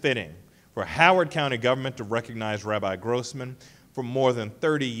whereas it is fitting for Howard County government to recognize Rabbi Grossman for more than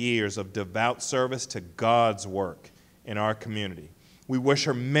 30 years of devout service to God's work in our community, we wish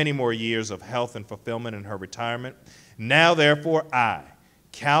her many more years of health and fulfillment in her retirement. Now, therefore, I,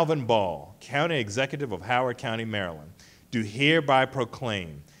 Calvin Ball, County Executive of Howard County, Maryland, do hereby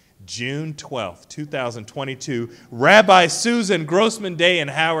proclaim June 12, 2022, Rabbi Susan Grossman Day in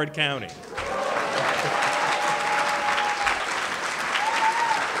Howard County. Will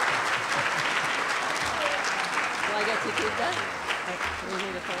I get to keep that? We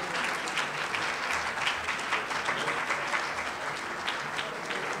need a photo.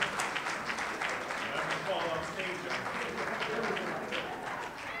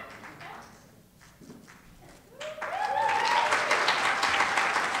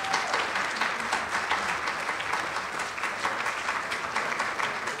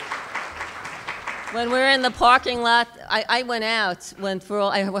 When we were in the parking lot, I went out.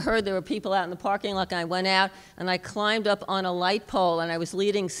 I heard there were people out in the parking lot, and I went out, and I climbed up on a light pole, and I was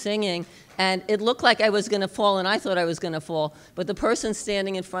leading singing, and it looked like I was going to fall, and I thought I was going to fall. But the person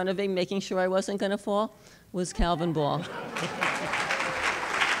standing in front of me, making sure I wasn't going to fall, was Calvin Ball.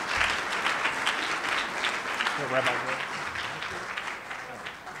 Rabbi.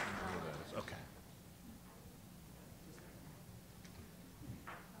 Okay.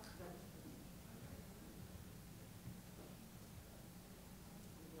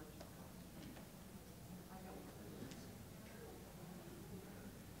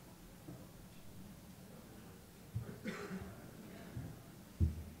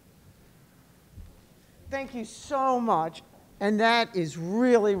 Thank you so much. And that is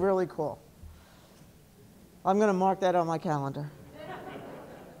really, really cool. I'm going to mark that on my calendar.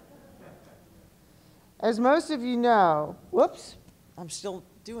 As most of you know, whoops, I'm still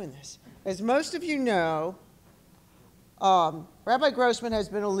doing this. As most of you know, Rabbi Grossman has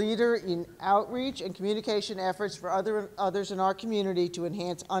been a leader in outreach and communication efforts for others in our community to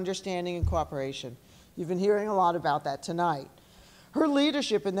enhance understanding and cooperation. You've been hearing a lot about that tonight. Her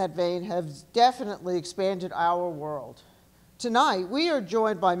leadership in that vein has definitely expanded our world. Tonight, we are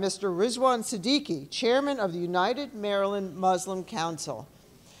joined by Mr. Rizwan Siddiqui, Chairman of the United Maryland Muslim Council.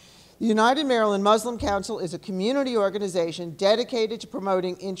 The United Maryland Muslim Council is a community organization dedicated to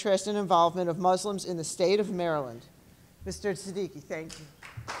promoting interest and involvement of Muslims in the state of Maryland. Mr. Siddiqui, thank you.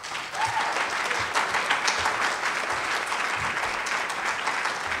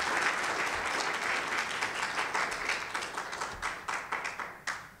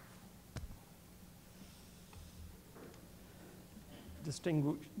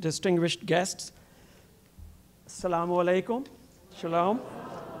 Distinguished guests, Assalamu alaikum, shalom,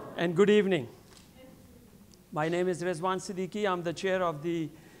 and good evening. My name is Rizwan Siddiqui. I'm the chair of the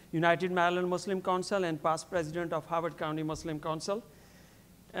United Maryland Muslim Council and past president of Howard County Muslim Council.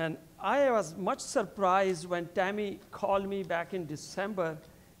 And I was much surprised when Tammy called me back in December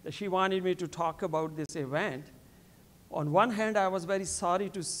that she wanted me to talk about this event. On one hand, I was very sorry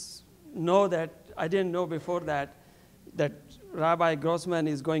to know that I didn't know before that Rabbi Grossman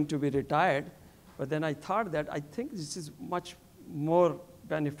is going to be retired. But then I thought that I think this is much more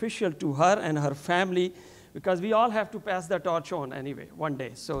beneficial to her and her family, because we all have to pass the torch on anyway one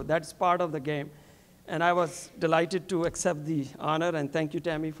day. So that's part of the game. And I was delighted to accept the honor, and thank you,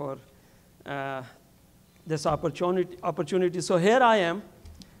 Tammy, for this opportunity. So here I am,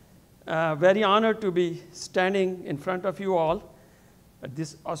 very honored to be standing in front of you all at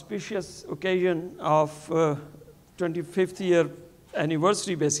this auspicious occasion of 25th year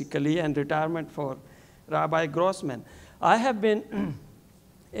anniversary, basically, and retirement for Rabbi Grossman. I have been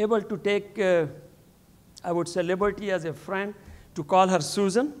able to take, I would say, liberty as a friend to call her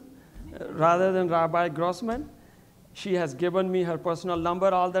Susan rather than Rabbi Grossman. She has given me her personal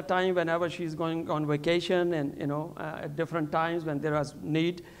number all the time whenever she's going on vacation, and at different times when there was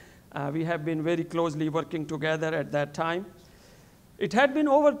need. We have been very closely working together at that time. It had been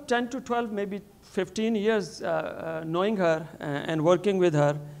over 10 to 12, maybe 15 years knowing her and working with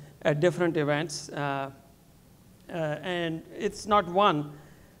her at different events. And it's not one,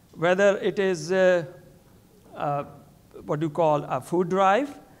 whether it is what do you call a food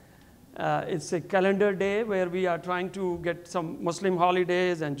drive. It's a calendar day where we are trying to get some Muslim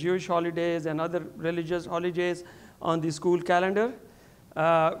holidays and Jewish holidays and other religious holidays on the school calendar.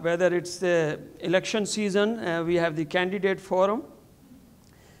 Whether it's the election season, we have the candidate forum.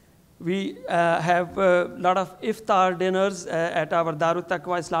 We have a lot of iftar dinners at our Darut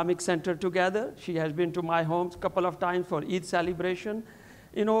Taqwa Islamic Center together. She has been to my home a couple of times for Eid celebration.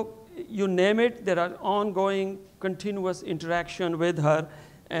 You name it, there are ongoing, continuous interaction with her.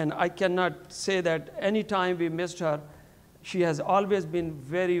 And I cannot say that any time we missed her, she has always been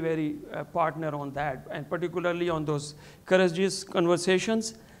very, very partner on that, and particularly on those courageous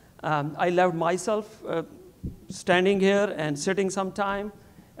conversations. I loved myself standing here and sitting sometime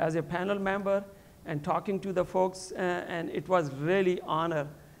as a panel member and talking to the folks, and it was really honor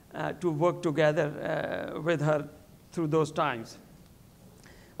to work together with her through those times.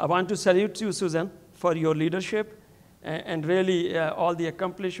 I want to salute you, Susan, for your leadership and really all the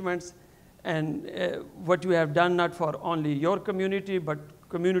accomplishments and what you have done, not for only your community, but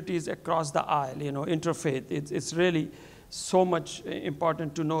communities across the aisle, interfaith. It's really so much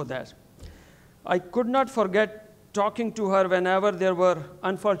important to know that. I could not forget talking to her whenever there were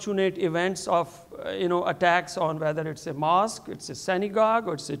unfortunate events of attacks on whether it's a mosque, it's a synagogue,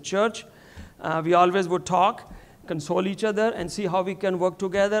 or it's a church. We always would talk, console each other, and see how we can work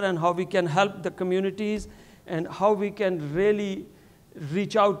together and how we can help the communities and how we can really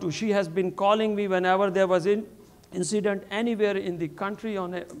reach out to. She has been calling me whenever there was an incident anywhere in the country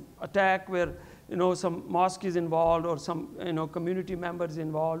on an attack where some mosque is involved or some community members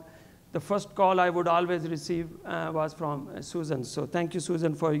involved. The first call I would always receive was from Susan. So thank you,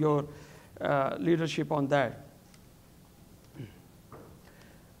 Susan, for your leadership on that.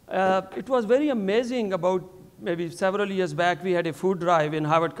 It was very amazing. About maybe several years back, we had a food drive in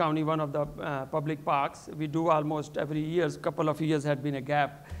Howard County, one of the public parks. We do almost every year. A couple of years had been a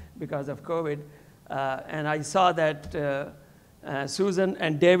gap because of COVID. And I saw that Susan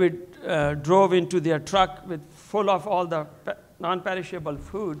and David drove into their truck full of all the non-perishable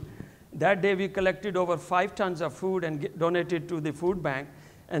food. That day, we collected over 5 tons of food and donated to the food bank.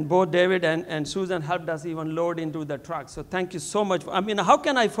 And both David and Susan helped us even load into the truck. So thank you so much. I mean, how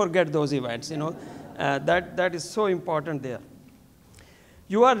can I forget those events? That is so important there.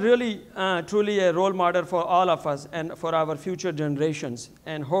 You are really, truly a role model for all of us and for our future generations,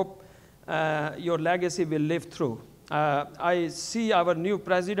 and hope your legacy will live through. I see our new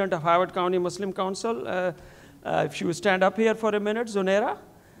president of Howard County Muslim Council. If she would stand up here for a minute, Zunaira.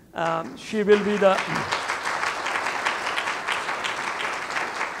 She will be the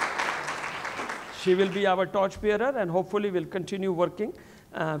she will be our torchbearer, and hopefully will continue working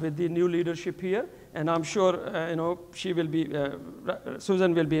with the new leadership here. And I'm sure she will be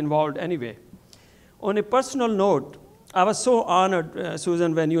Susan will be involved anyway. On a personal note, I was so honored,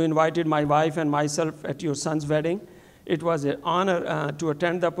 Susan, when you invited my wife and myself at your son's wedding. It was an honor to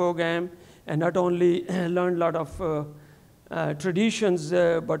attend the program and not only learn a lot of traditions,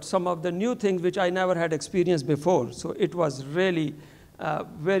 but some of the new things which I never had experienced before. So it was really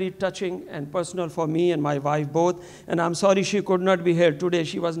very touching and personal for me and my wife both. And I'm sorry she could not be here today.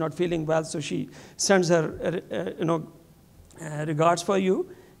 She was not feeling well, so she sends her regards for you,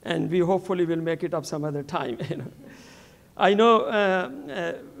 and we hopefully will make it up some other time. I know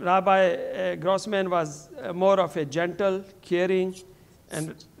Rabbi Grossman was more of a gentle, caring,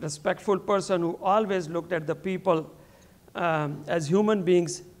 and respectful person who always looked at the people as human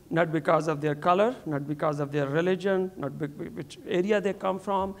beings, not because of their color, not because of their religion, not which area they come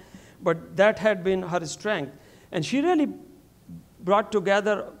from, but that had been her strength. And she really brought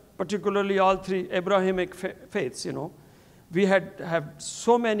together particularly all three Abrahamic faiths, you know. We have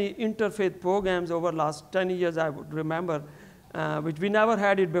so many interfaith programs over the last 10 years, I would remember, which we never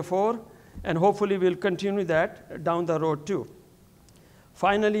had it before, and hopefully we'll continue that down the road too.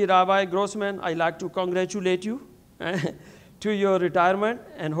 Finally, Rabbi Grossman, I'd like to congratulate you to your retirement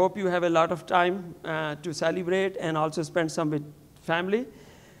and hope you have a lot of time to celebrate and also spend some with family.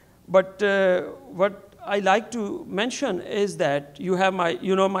 But what I like to mention is that you have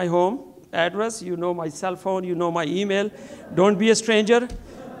you know my home address, you know my cell phone, you know my email. Don't be a stranger.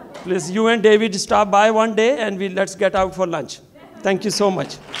 Please, you and David stop by one day and let's get out for lunch. Thank you so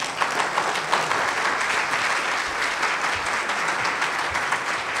much.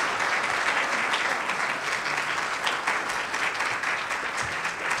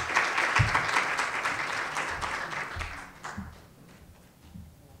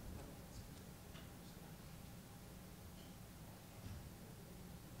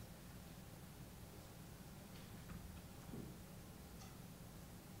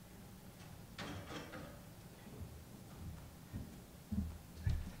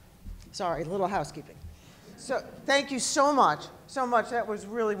 Sorry, a little housekeeping. So thank you so much, so much. That was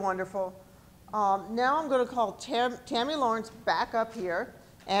really wonderful. Now I'm going to call Tammy Lawrence back up here,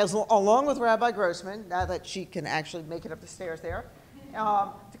 along with Rabbi Grossman, now that she can actually make it up the stairs there,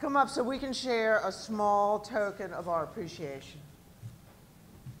 to come up so we can share a small token of our appreciation.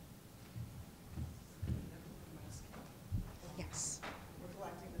 Yes.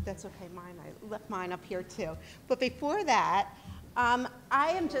 That's okay, mine. I left mine up here too. But before that, I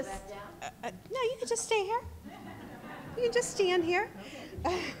am just, no, you can just stay here. You can just stand here.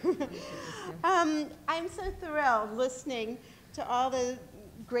 I'm so thrilled listening to all the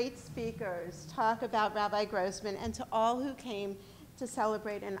great speakers talk about Rabbi Grossman and to all who came to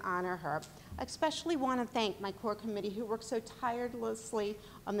celebrate and honor her. I especially want to thank my core committee who worked so tirelessly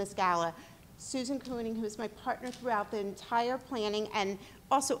on this gala. Susan Kooning, who is my partner throughout the entire planning and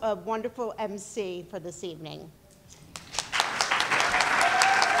also a wonderful MC for this evening.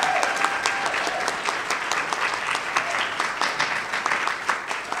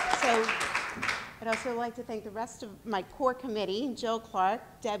 So I'd also like to thank the rest of my core committee, Jill Clark,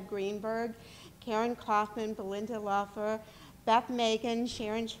 Deb Greenberg, Karen Kaufman, Belinda Loffer, Beth Megan,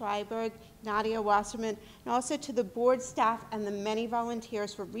 Sharon Schreiberg, Nadia Wasserman, and also to the board staff and the many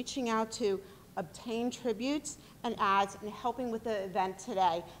volunteers for reaching out to obtain tributes and ads and helping with the event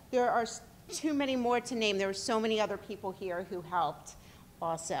today. There are too many more to name. There are so many other people here who helped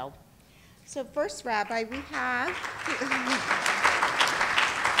also. So first, Rabbi, we have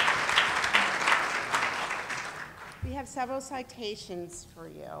we have several citations for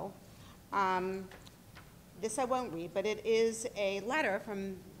you. This I won't read, but it is a letter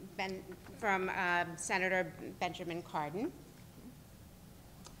from Senator Benjamin Cardin.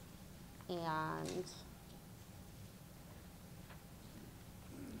 And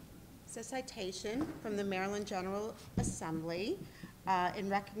it's a citation from the Maryland General Assembly in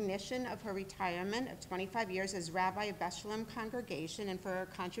recognition of her retirement of 25 years as Rabbi of Beth Shalom Congregation and for her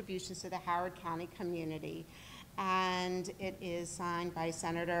contributions to the Howard County community. And it is signed by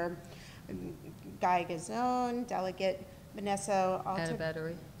Senator Guy Gazzone, Delegate Vanessa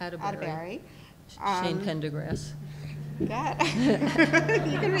Atterbury, Shane Pendergrass. Good.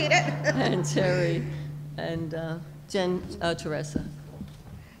 You can read it. And Terry and Jen Teresa.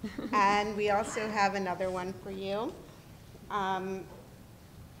 And we also have another one for you.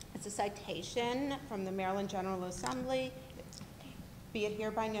 It's a citation from the Maryland General Assembly. Be it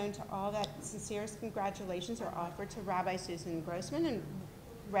hereby known to all that sincerest congratulations are offered to Rabbi Susan Grossman in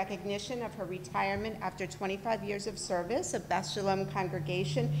recognition of her retirement after 25 years of service of Beth Shalom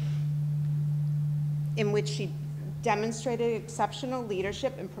Congregation, in which she demonstrated exceptional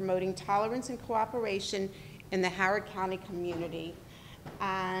leadership in promoting tolerance and cooperation in the Howard County community.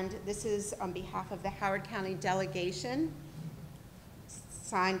 And this is on behalf of the Howard County delegation,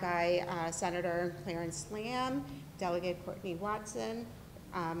 signed by Senator Clarence Lamb, Delegate Courtney Watson,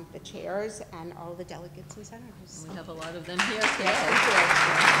 the chairs, and all the delegates and senators. We have a lot of them here.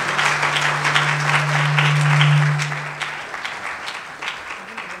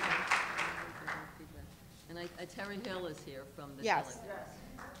 And Terry Hill is here from the Yes.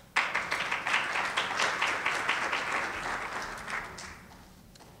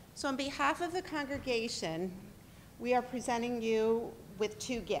 So on behalf of the congregation, we are presenting you with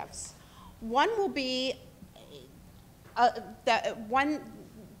two gifts. One will be, one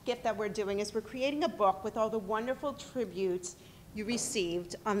gift that we're doing is we're creating a book with all the wonderful tributes you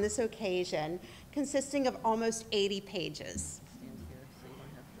received on this occasion, consisting of almost 80 pages.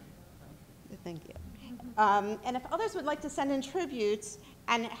 Thank you. And if others would like to send in tributes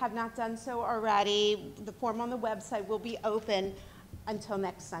and have not done so already, the form on the website will be open until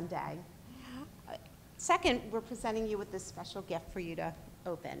next Sunday. Second, we're presenting you with this special gift for you to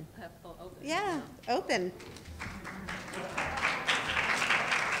open. Open. Yeah, open.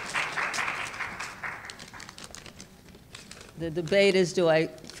 The debate is, do I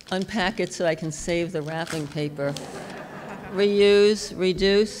unpack it so I can save the wrapping paper? Reuse,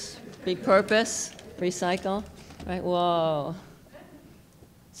 reduce, repurpose, recycle. Right? Whoa.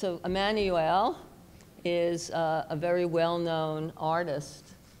 So Emmanuel is a very well-known artist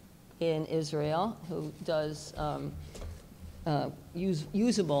in Israel who does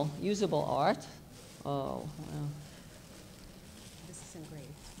usable art. Oh, wow. This is engraved.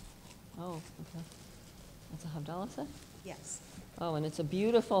 Oh, okay. That's a Havdalah set? Yes. Oh, and it's a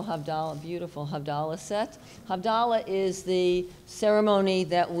beautiful Havdalah set. Havdalah is the ceremony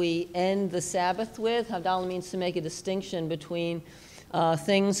that we end the Sabbath with. Havdalah means to make a distinction between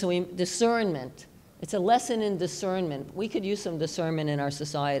things, discernment. It's a lesson in discernment. We could use some discernment in our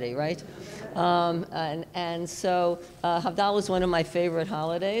society, right? And so Havdalah is one of my favorite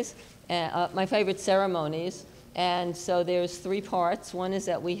holidays, my favorite ceremonies. And so there's three parts. One is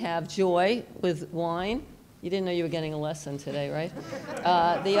that we have joy with wine. You didn't know you were getting a lesson today, right?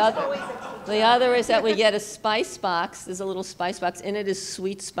 The other is that we get a spice box. There's a little spice box. In it is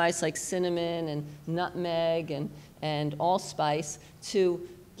sweet spice like cinnamon and nutmeg and allspice to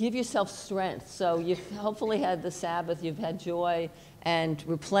give yourself strength. So you've hopefully had the Sabbath, you've had joy and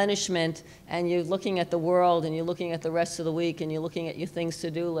replenishment, and you're looking at the world, and you're looking at the rest of the week, and you're looking at your things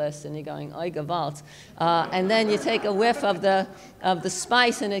to-do list, and you're going, "Oy gewalt." And then you take a whiff of the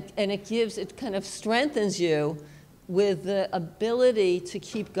spice, and it kind of strengthens you with the ability to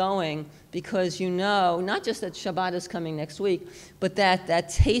keep going, because you know, not just that Shabbat is coming next week, but that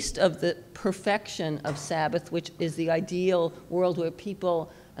taste of the perfection of Sabbath, which is the ideal world where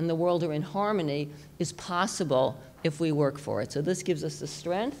people and the world are in harmony, is possible if we work for it. So this gives us the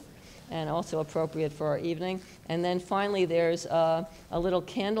strength and also appropriate for our evening. And then finally, there's a little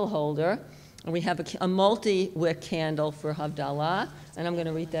candle holder. And we have a multi-wick candle for Havdalah, and I'm going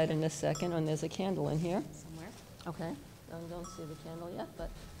to read that in a second. And there's a candle in here. Somewhere. Okay. Don't see the candle yet, but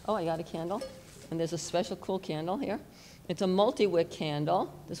oh, I got a candle. And there's a special cool candle here. It's a multi-wick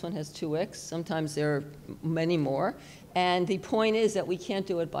candle. This one has 2 wicks. Sometimes there are many more. And the point is that we can't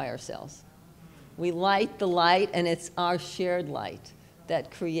do it by ourselves. We light the light, and it's our shared light that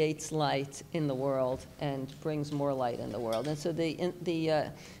creates light in the world and brings more light in the world. And so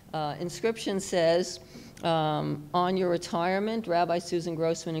the inscription says, on your retirement, Rabbi Susan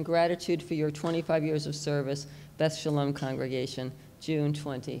Grossman, in gratitude for your 25 years of service, Beth Shalom Congregation, June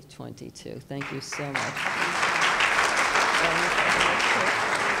 2022. Thank you so much.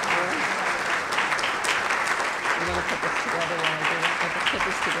 I'm going to put this together when I do it. Put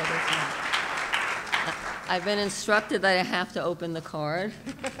this together tonight. I've been instructed that I have to open the card.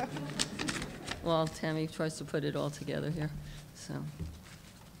 Well, Tammy tries to put it all together here. So,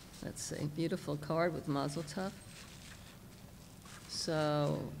 let's see. Beautiful card with mazel tov.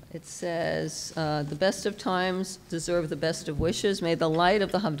 So, it says, the best of times deserve the best of wishes. May the light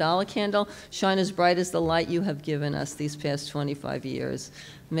of the Havdalah candle shine as bright as the light you have given us these past 25 years.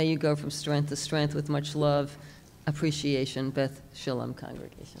 May you go from strength to strength with much love, appreciation. Beth Shalom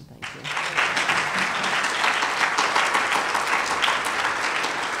Congregation. Thank you.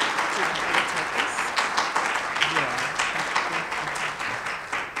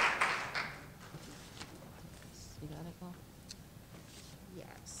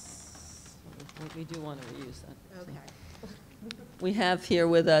 We do want to reuse that. Okay. We have here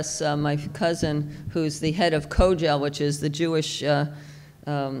with us my cousin, who's the head of COGEL, which is the Jewish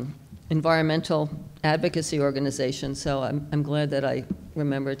environmental advocacy organization. So I'm glad that I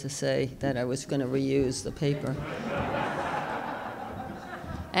remembered to say that I was going to reuse the paper.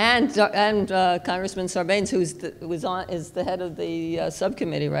 And Congressman Sarbanes, is the head of the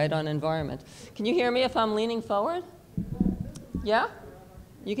subcommittee, right, on environment. Can you hear me if I'm leaning forward? Yeah?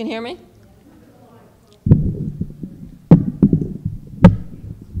 You can hear me?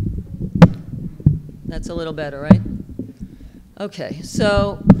 That's a little better, right? Okay,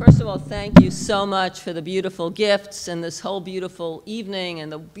 so first of all, thank you so much for the beautiful gifts and this whole beautiful evening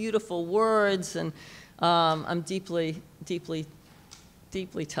and the beautiful words, and I'm deeply, deeply,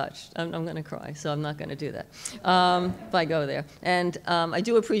 deeply touched. I'm going to cry, so I'm not going to do that if I go there. And I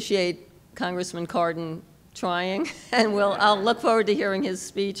do appreciate Congressman Cardin trying, and I'll look forward to hearing his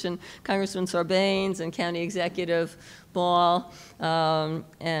speech, and Congressman Sarbanes and County Executive Ball,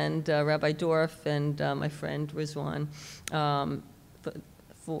 and Rabbi Dorff, and my friend Rizwan,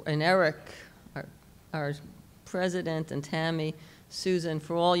 and Eric, our president, and Tammy. Susan,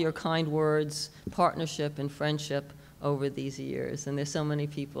 for all your kind words, partnership, and friendship over these years. And there's so many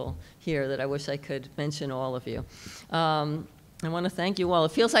people here that I wish I could mention all of you. I want to thank you all.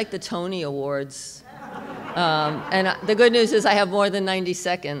 It feels like the Tony Awards. And the good news is I have more than 90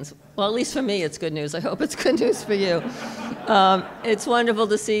 seconds. Well, at least for me, it's good news. I hope it's good news for you. It's wonderful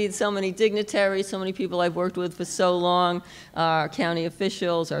to see so many dignitaries, so many people I've worked with for so long, our county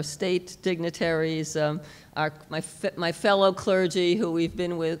officials, our state dignitaries, my fellow clergy who we've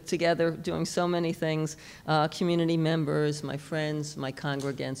been with together doing so many things, community members, my friends, my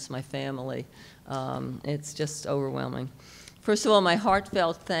congregants, my family. It's just overwhelming. First of all, my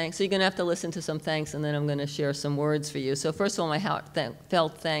heartfelt thanks. So you're going to have to listen to some thanks, and then I'm going to share some words for you. So first of all, my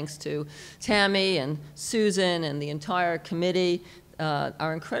heartfelt thanks to Tammy and Susan and the entire committee,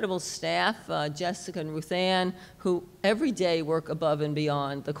 our incredible staff, Jessica and Ruth Ann, who every day work above and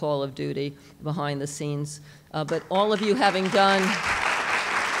beyond the call of duty behind the scenes. But all of you having done...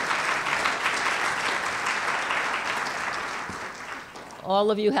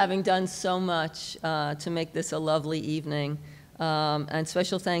 all of you having done so much to make this a lovely evening. And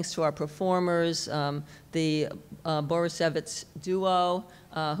special thanks to our performers, the Borisevich duo,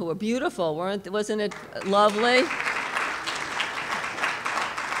 who were beautiful, wasn't it lovely?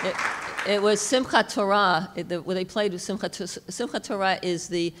 It was Simchat Torah. What they played was Simchat Torah is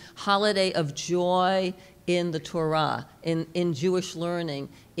the holiday of joy in the Torah, in Jewish learning,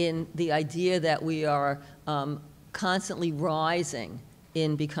 in the idea that we are constantly rising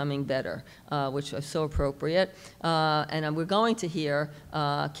in becoming better, which was so appropriate. And we're going to hear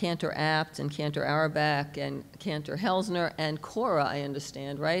Cantor Apt and Cantor Auerbach and Cantor Helsner and Cora, I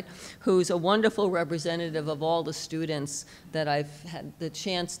understand, right? Who's a wonderful representative of all the students that I've had the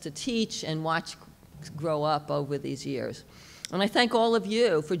chance to teach and watch grow up over these years. And I thank all of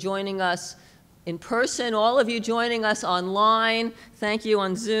you for joining us in person, all of you joining us online. Thank you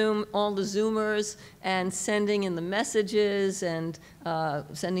on Zoom, all the Zoomers, and sending in the messages and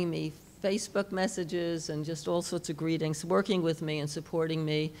sending me Facebook messages and just all sorts of greetings, working with me and supporting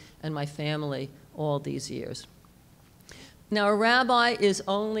me and my family all these years. Now, a rabbi is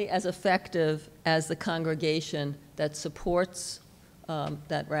only as effective as the congregation that supports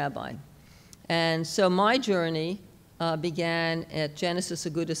that rabbi. And so my journey began at Genesis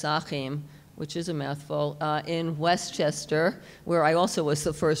Agudas Achim, which is a mouthful, in Westchester, where I also was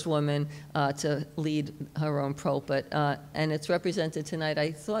the first woman to lead her own pulpit. And it's represented tonight,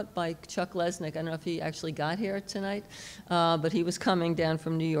 I thought, by Chuck Lesnick. I don't know if he actually got here tonight, but he was coming down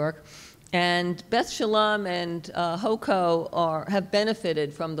from New York. And Beth Shalom and Hoko have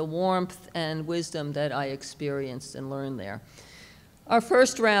benefited from the warmth and wisdom that I experienced and learned there. Our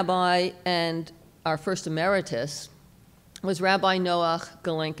first rabbi and our first emeritus was Rabbi Noach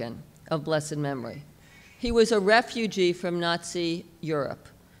Galinkin, of blessed memory. He was a refugee from Nazi Europe.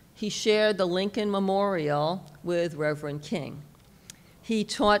 He shared the Lincoln Memorial with Reverend King. He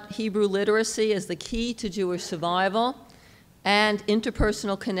taught Hebrew literacy as the key to Jewish survival and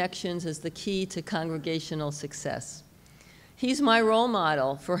interpersonal connections as the key to congregational success. He's my role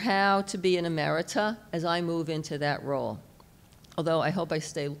model for how to be an emerita as I move into that role, although I hope I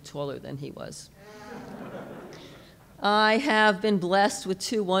stay taller than he was. I have been blessed with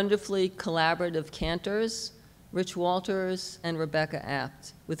two wonderfully collaborative cantors, Rich Walters and Rebecca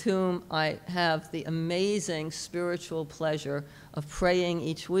Apt, with whom I have the amazing spiritual pleasure of praying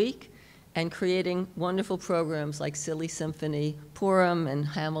each week and creating wonderful programs like Silly Symphony, Purim, and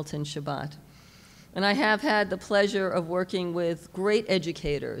Hamilton Shabbat. And I have had the pleasure of working with great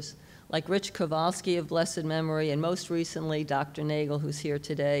educators like Rich Kowalski of blessed memory, and most recently Dr. Nagel, who's here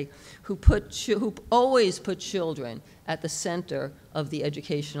today, who always put children at the center of the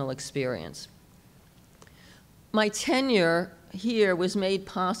educational experience. My tenure here was made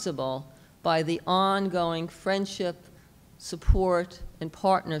possible by the ongoing friendship, support, and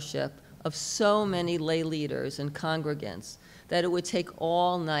partnership of so many lay leaders and congregants that it would take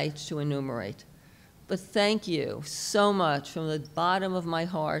all night to enumerate. But thank you so much from the bottom of my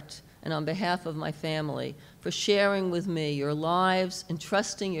heart and on behalf of my family for sharing with me your lives,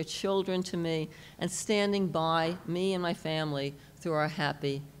 entrusting your children to me, and standing by me and my family through our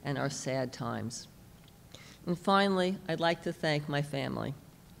happy and our sad times. And finally, I'd like to thank my family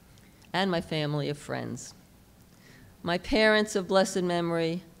and my family of friends. My parents of blessed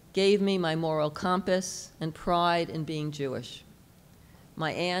memory gave me my moral compass and pride in being Jewish.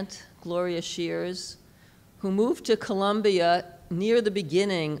 My aunt, Gloria Shears, who moved to Columbia near the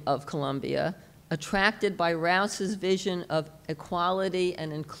beginning of Columbia, attracted by Rouse's vision of equality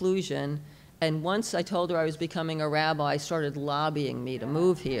and inclusion, and once I told her I was becoming a rabbi, started lobbying me to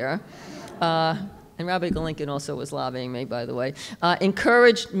move here. And and Rabbi Lincoln also was lobbying me, by the way,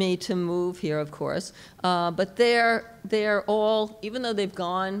 encouraged me to move here, of course. But they're all, even though they've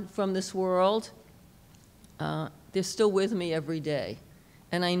gone from this world, they're still with me every day.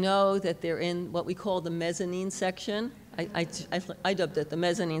 And I know that they're in what we call the mezzanine section. I dubbed it the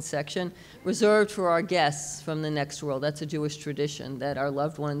mezzanine section, reserved for our guests from the next world. That's a Jewish tradition, that our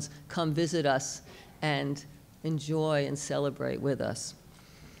loved ones come visit us and enjoy and celebrate with us.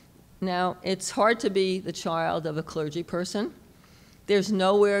 Now, it's hard to be the child of a clergy person. There's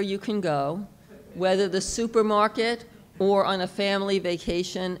nowhere you can go, whether the supermarket or on a family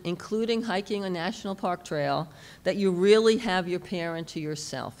vacation, including hiking a national park trail, that you really have your parent to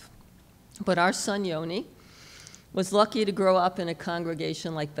yourself. But our son, Yoni, was lucky to grow up in a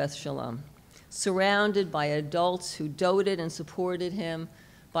congregation like Beth Shalom, surrounded by adults who doted and supported him,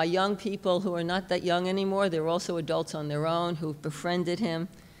 by young people who are not that young anymore. They're also adults on their own who've befriended him.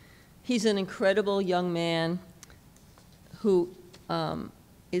 He's an incredible young man who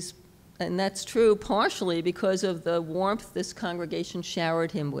is, and that's true partially because of the warmth this congregation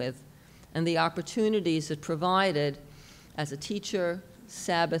showered him with and the opportunities it provided as a teacher,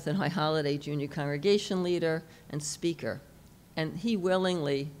 Sabbath and High Holiday Junior Congregation leader, and speaker. And he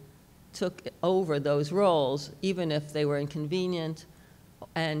willingly took over those roles, even if they were inconvenient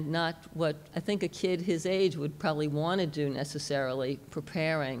and not what I think a kid his age would probably want to do necessarily,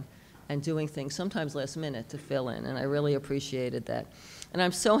 preparing and doing things sometimes last minute to fill in, and I really appreciated that. And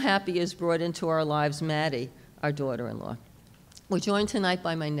I'm so happy he has brought into our lives Maddie, our daughter-in-law. We're joined tonight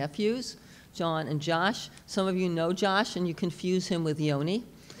by my nephews, John and Josh. Some of you know Josh, and you confuse him with Yoni.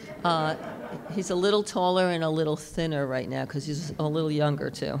 He's a little taller and a little thinner right now because he's a little younger,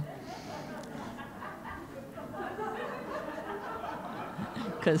 too.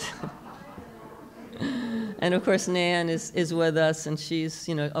 And of course, Nan is with us, and she's,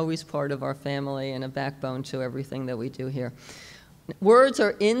 you know, always part of our family and a backbone to everything that we do here. Words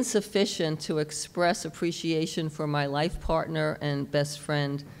are insufficient to express appreciation for my life partner and best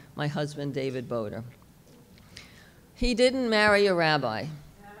friend, my husband, David Boder. He didn't marry a rabbi.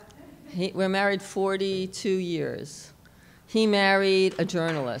 We're married 42 years. He married a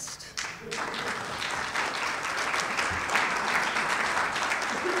journalist.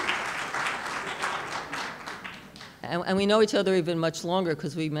 And we know each other even much longer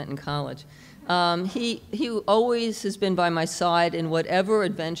because we met in college. He always has been by my side in whatever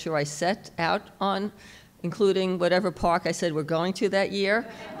adventure I set out on, including whatever park I said we're going to that year,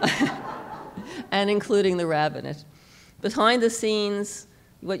 and including the rabbinate. Behind the scenes,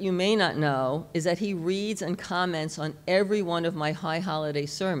 what you may not know is that he reads and comments on every one of my high holiday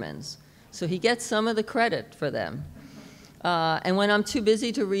sermons. So he gets some of the credit for them. And when I'm too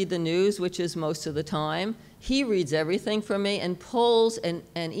busy to read the news, which is most of the time, he reads everything for me and pulls and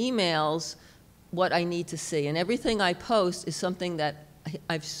emails what I need to see. And everything I post is something that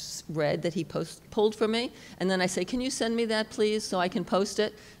I've read that he pulled for me. And then I say, can you send me that, please, so I can post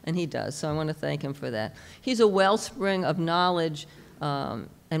it? And he does. So I want to thank him for that. He's a wellspring of knowledge and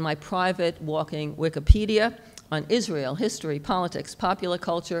my private walking Wikipedia on Israel, history, politics, popular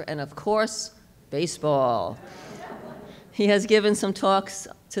culture, and of course, baseball. He has given some talks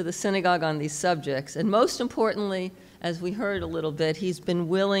to the synagogue on these subjects. And most importantly, as we heard a little bit, he's been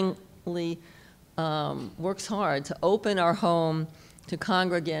willingly, works hard to open our home to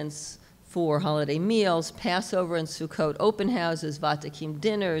congregants for holiday meals, Passover and Sukkot open houses, Vatikim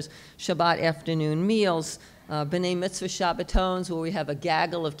dinners, Shabbat afternoon meals, B'nai Mitzvah Shabbatons, where we have a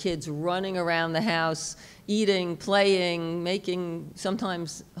gaggle of kids running around the house, eating, playing, making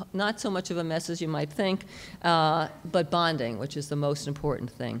sometimes not so much of a mess as you might think, but bonding, which is the most important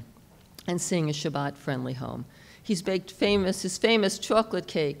thing, and seeing a Shabbat-friendly home. He's baked his famous chocolate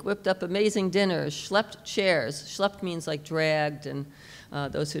cake, whipped up amazing dinners, schlepped chairs. Schlepped means like dragged, and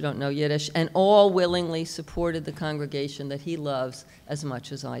those who don't know Yiddish, and all willingly supported the congregation that he loves as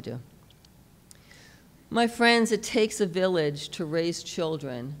much as I do. My friends, it takes a village to raise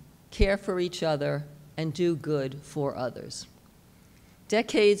children, care for each other, and do good for others.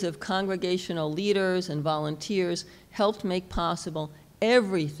 Decades of congregational leaders and volunteers helped make possible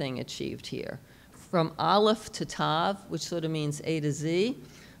everything achieved here, from Aleph to Tav, which sort of means A to Z,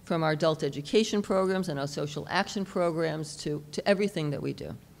 from our adult education programs and our social action programs to everything that we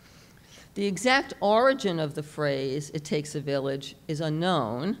do. The exact origin of the phrase, it takes a village, is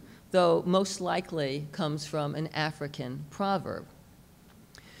unknown, though most likely comes from an African proverb.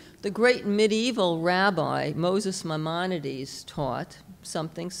 The great medieval rabbi Moses Maimonides taught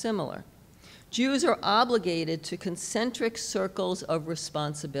something similar. Jews are obligated to concentric circles of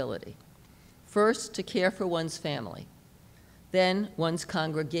responsibility. First, to care for one's family, then one's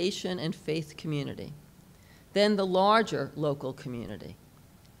congregation and faith community, then the larger local community,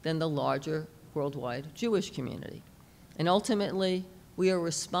 then the larger worldwide Jewish community. And ultimately, we are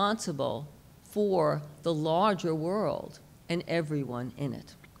responsible for the larger world and everyone in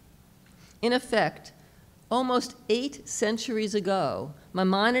it. In effect, almost 8 centuries ago,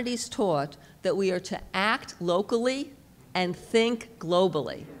 Maimonides taught that we are to act locally and think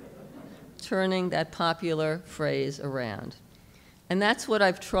globally, turning that popular phrase around. And that's what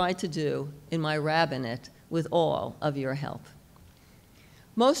I've tried to do in my rabbinate with all of your help.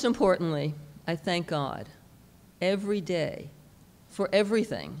 Most importantly, I thank God every day for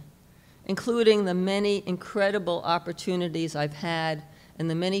everything, including the many incredible opportunities I've had and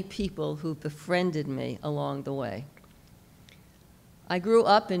the many people who've befriended me along the way. I grew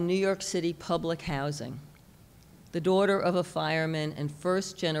up in New York City public housing, the daughter of a fireman and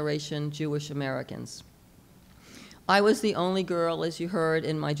first-generation Jewish Americans. I was the only girl, as you heard,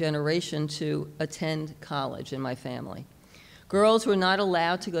 in my generation to attend college in my family. Girls were not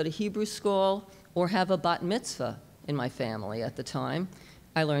allowed to go to Hebrew school or have a bat mitzvah in my family at the time.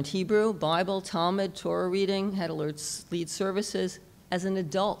 I learned Hebrew, Bible, Talmud, Torah reading, had to lead services as an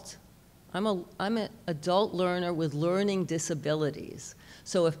adult. I'm an adult learner with learning disabilities.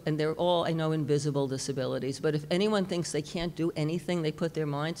 So and they're all, I know, invisible disabilities, but if anyone thinks they can't do anything, they put their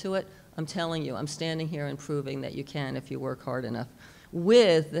mind to it, I'm telling you, I'm standing here and proving that you can if you work hard enough,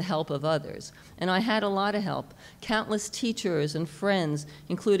 with the help of others. And I had a lot of help. Countless teachers and friends,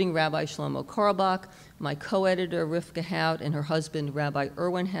 including Rabbi Shlomo Korbach, my co-editor Rivka Hout, and her husband Rabbi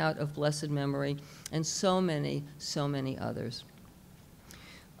Erwin Hout of blessed memory, and so many others.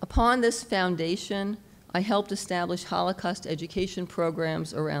 Upon this foundation, I helped establish Holocaust education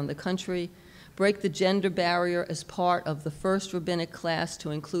programs around the country, break the gender barrier as part of the first rabbinic class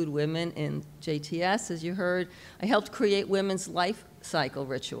to include women in JTS, as you heard. I helped create women's life cycle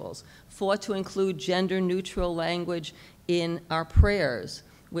rituals, fought to include gender-neutral language in our prayers,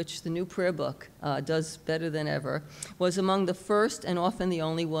 which the new prayer book does better than ever, was among the first and often the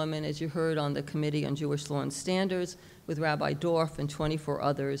only woman, as you heard, on the Committee on Jewish Law and Standards, with Rabbi Dorff and 24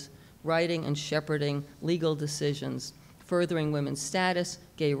 others, writing and shepherding legal decisions, furthering women's status,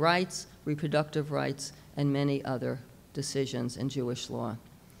 gay rights, reproductive rights, and many other decisions in Jewish law.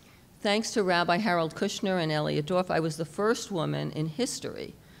 Thanks to Rabbi Harold Kushner and Elliot Dorff, I was the first woman in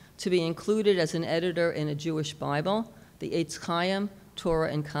history to be included as an editor in a Jewish Bible, the Eitz Chaim,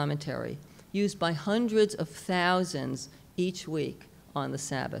 Torah and Commentary, used by hundreds of thousands each week on the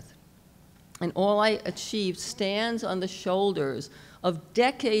Sabbath. And all I achieved stands on the shoulders of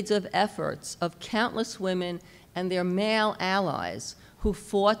decades of efforts of countless women and their male allies who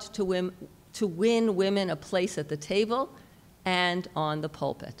fought to win women a place at the table and on the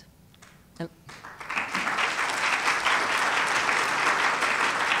pulpit. And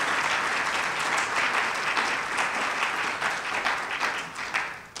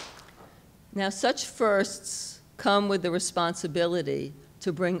now, such firsts come with the responsibility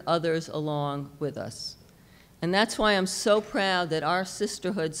to bring others along with us. And that's why I'm so proud that our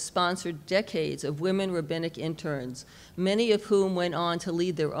sisterhood sponsored decades of women rabbinic interns, many of whom went on to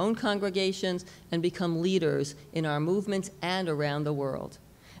lead their own congregations and become leaders in our movements and around the world.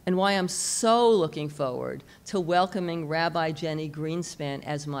 And why I'm so looking forward to welcoming Rabbi Jenny Greenspan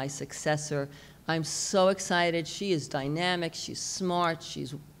as my successor. I'm so excited. She is dynamic, she's smart,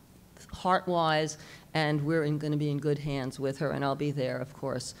 she's heart-wise, and we're going to be in good hands with her, and I'll be there, of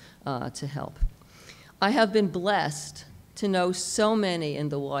course, to help. I have been blessed to know so many in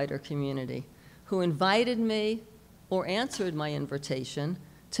the wider community who invited me or answered my invitation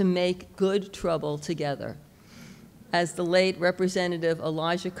to make good trouble together. As the late Representative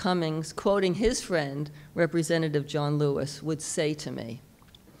Elijah Cummings, quoting his friend, Representative John Lewis, would say to me.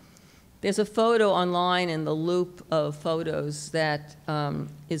 There's a photo online in the loop of photos that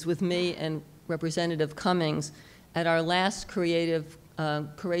is with me and Representative Cummings at our last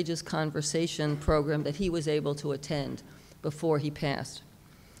Courageous Conversation program that he was able to attend before he passed.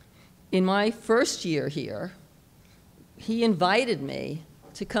 In my first year here, he invited me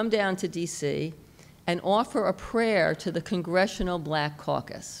to come down to DC and offer a prayer to the Congressional Black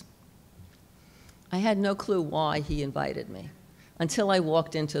Caucus. I had no clue why he invited me until I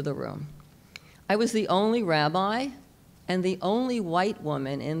walked into the room. I was the only rabbi and the only white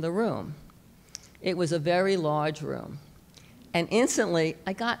woman in the room. It was a very large room. And instantly,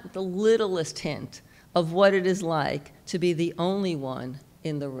 I got the littlest hint of what it is like to be the only one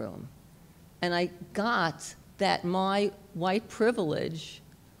in the room. And I got that my white privilege,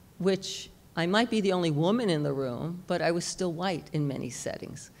 which I might be the only woman in the room, but I was still white in many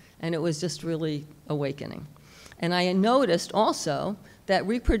settings. And it was just really awakening. And I noticed also that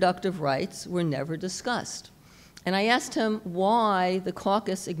reproductive rights were never discussed. And I asked him why the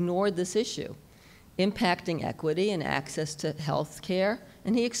caucus ignored this issue, impacting equity and access to health care.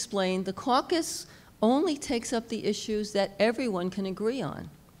 And he explained the caucus only takes up the issues that everyone can agree on.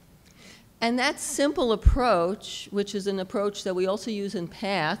 And that simple approach, which is an approach that we also use in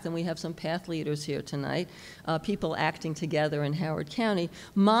PATH, and we have some PATH leaders here tonight, people acting together in Howard County,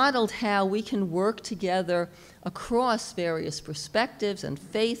 modeled how we can work together across various perspectives and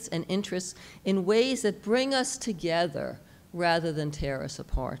faiths and interests in ways that bring us together rather than tear us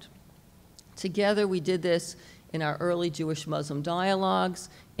apart. Together, we did this in our early Jewish-Muslim dialogues,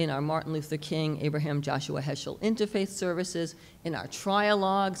 in our Martin Luther King, Abraham Joshua Heschel interfaith services, in our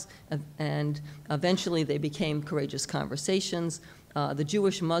trialogues, and eventually they became Courageous Conversations, the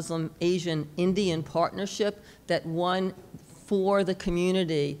Jewish-Muslim Asian Indian partnership that won for the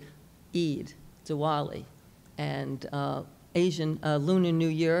community Eid, Diwali, and Asian Lunar New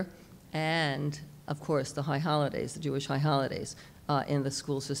Year, and of course the high holidays, the Jewish high holidays. In the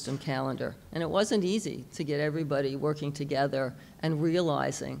school system calendar. And it wasn't easy to get everybody working together and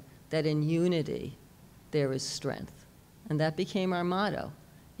realizing that in unity there is strength. And that became our motto.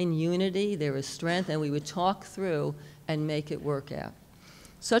 In unity there is strength, and we would talk through and make it work out.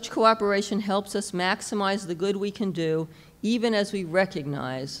 Such cooperation helps us maximize the good we can do, even as we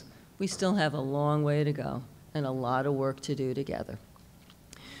recognize we still have a long way to go and a lot of work to do together.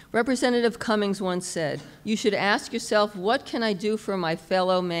 Representative Cummings once said, "You should ask yourself, what can I do for my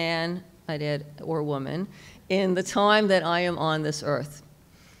fellow man," I'd add, or woman, "in the time that I am on this earth?"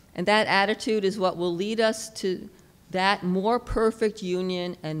 And that attitude is what will lead us to that more perfect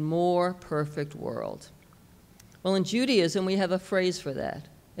union and more perfect world. Well, in Judaism, we have a phrase for that.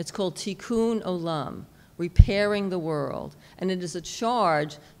 It's called tikkun olam, repairing the world. And it is a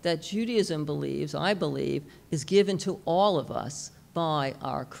charge that Judaism believes, I believe, is given to all of us by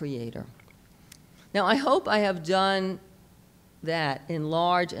our Creator. Now, I hope I have done that in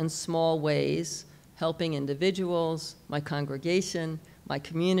large and small ways, helping individuals, my congregation, my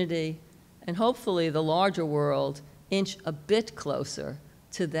community, and hopefully the larger world inch a bit closer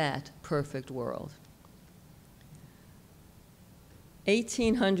to that perfect world.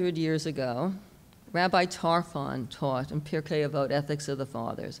 1800 years ago, Rabbi Tarfon taught in Pirkei Avot, Ethics of the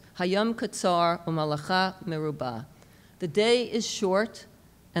Fathers, Hayom katzar umalacha merubah. The day is short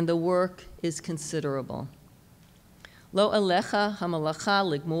and the work is considerable. Lo alecha hamalacha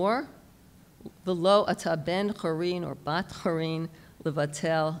ligmor, v'lo ata ben chorin or bat chorin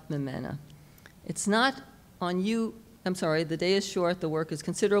levatel mimena. It's not on you, I'm sorry, the day is short, the work is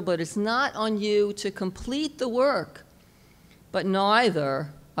considerable, but it's not on you to complete the work, but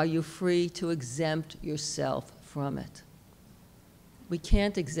neither are you free to exempt yourself from it. We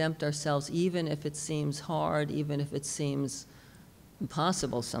can't exempt ourselves even if it seems hard, even if it seems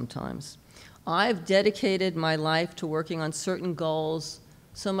impossible sometimes. I've dedicated my life to working on certain goals.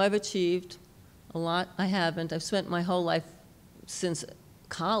 Some I've achieved, a lot I haven't. I've spent my whole life since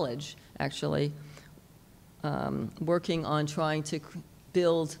college, actually, working on trying to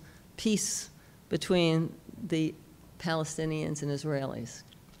build peace between the Palestinians and Israelis.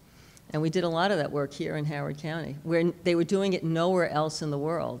 And we did a lot of that work here in Howard County, where they were doing it nowhere else in the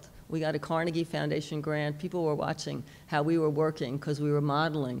world. We got a Carnegie Foundation grant. People were watching how we were working because we were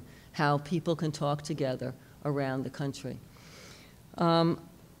modeling how people can talk together around the country.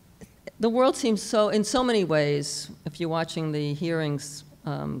 The world seems so, in so many ways, if you're watching the hearings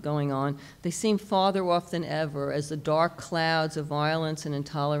going on, they seem farther off than ever as the dark clouds of violence and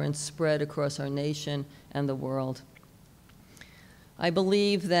intolerance spread across our nation and the world. I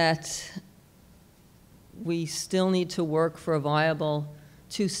believe that we still need to work for a viable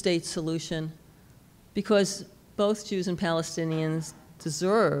two-state solution because both Jews and Palestinians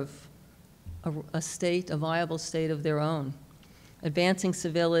deserve a state, a viable state of their own. Advancing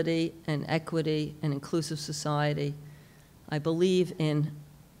civility and equity and inclusive society. I believe in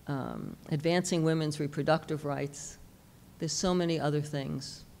advancing women's reproductive rights. There's so many other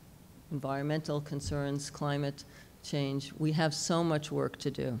things. Environmental concerns, climate change. We have so much work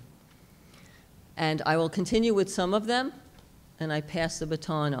to do. And I will continue with some of them, and I pass the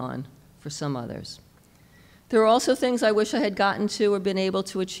baton on for some others. There are also things I wish I had gotten to or been able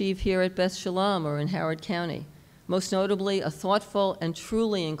to achieve here at Beth Shalom or in Howard County, most notably a thoughtful and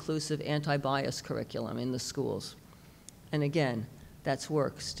truly inclusive anti-bias curriculum in the schools. And again, that's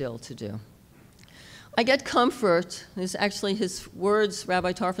work still to do. I get comfort, this actually his words,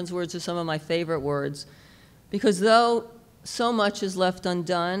 Rabbi Tarfon's words are some of my favorite words, because though so much is left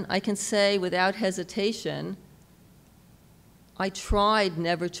undone, I can say without hesitation, I tried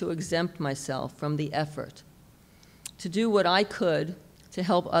never to exempt myself from the effort. to do what I could to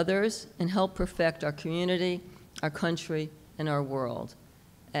help others and help perfect our community, our country, and our world.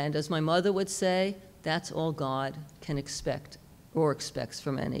 And as my mother would say, that's all God can expect or expects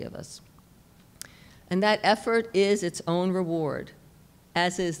from any of us. And that effort is its own reward,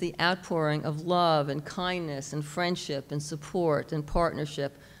 as is the outpouring of love and kindness and friendship and support and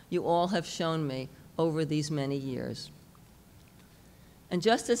partnership you all have shown me over these many years. And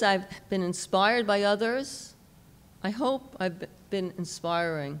just as I've been inspired by others, I hope I've been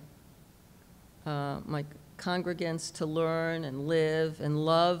inspiring my congregants to learn and live and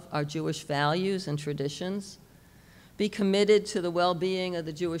love our Jewish values and traditions, be committed to the well-being of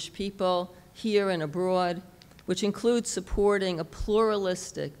the Jewish people here and abroad, which includes supporting a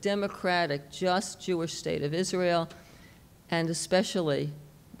pluralistic, democratic, just Jewish state of Israel, and especially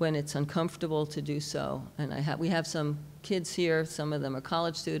when it's uncomfortable to do so. And we have some kids here, some of them are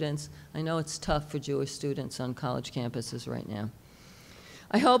college students. I know it's tough for Jewish students on college campuses right now.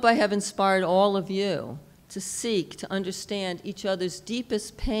 I hope I have inspired all of you to seek to understand each other's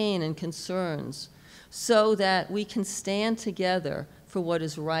deepest pain and concerns so that we can stand together for what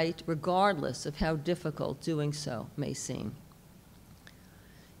is right, regardless of how difficult doing so may seem.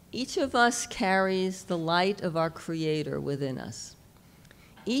 Each of us carries the light of our Creator within us.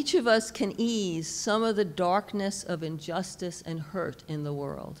 Each of us can ease some of the darkness of injustice and hurt in the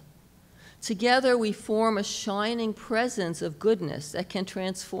world. Together we form a shining presence of goodness that can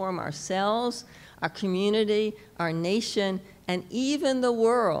transform ourselves, our community, our nation, and even the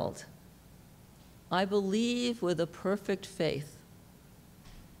world. I believe with a perfect faith,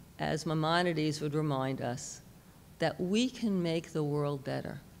 as Maimonides would remind us, that we can make the world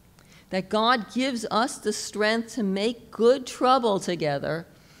better, that God gives us the strength to make good trouble together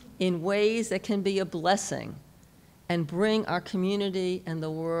in ways that can be a blessing and bring our community and the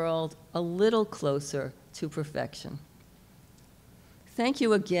world a little closer to perfection. Thank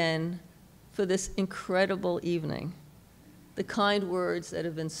you again for this incredible evening, the kind words that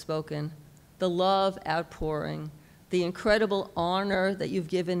have been spoken, the love outpouring, the incredible honor that you've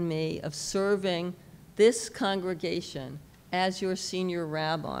given me of serving this congregation as your senior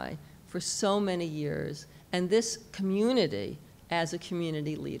rabbi for so many years, and this community as a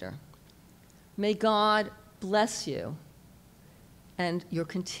community leader. May God bless you and your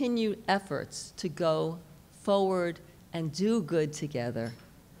continued efforts to go forward and do good together.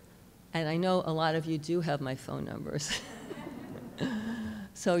 And I know a lot of you do have my phone numbers.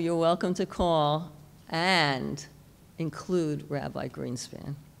 So you're welcome to call and include Rabbi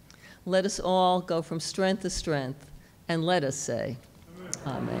Greenspan. Let us all go from strength to strength, and let us say,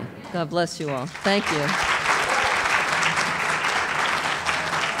 Amen. God bless you all. Thank you.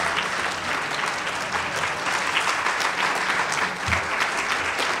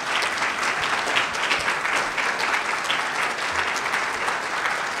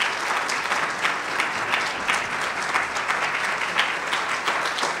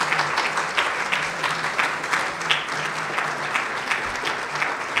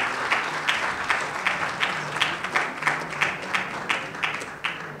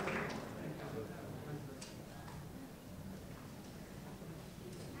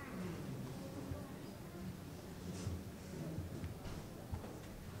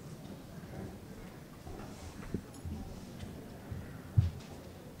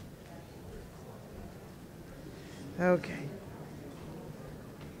 Okay.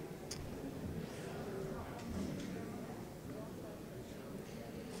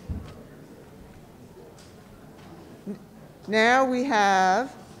 Now we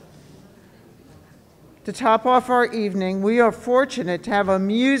have, to top off our evening, we are fortunate to have a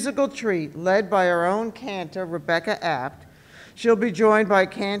musical treat led by our own cantor, Rebecca Apt. She'll be joined by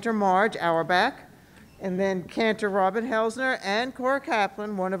cantor Marge Auerbach, and then cantor Robin Helsner and Cora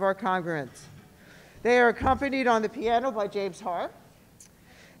Kaplan, one of our congregants. They are accompanied on the piano by James Hart.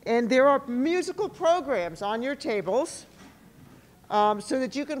 And there are musical programs on your tables so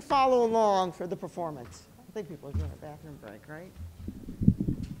that you can follow along for the performance. I think people are doing a bathroom break, right?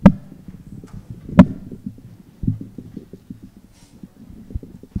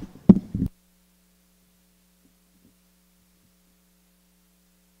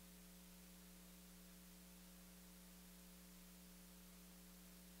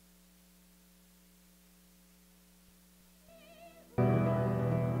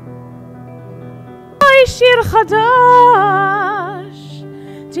 שיר חדש,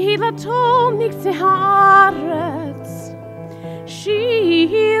 תהילתו מקצה הארץ,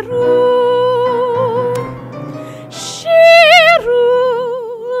 שירו, שירו,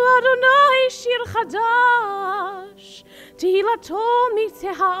 לאדוני שיר חדש, תהילתו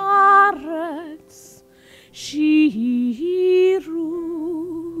מקצה הארץ, Shiru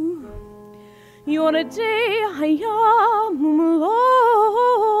Yoredei Hayam Lo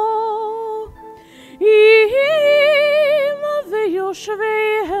Im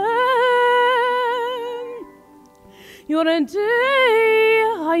Veyoshveihem Yoredei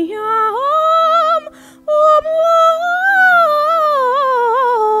Hayam Lo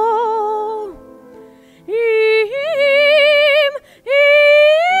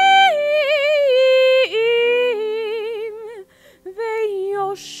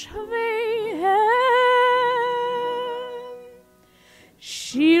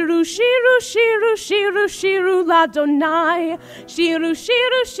Shiru, shiru, shiru, shiru, shiru, ladonai. Shiru,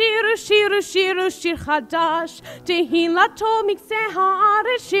 shiru, shiru, shiru, shiru, shir chadash. Tehilato mikse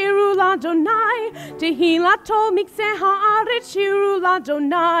haaretz, shiru ladonai. Tehilato mikse haaretz, shiru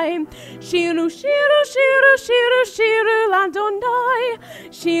ladonai. Shiru, shiru, shiru, shiru, shiru, ladonai.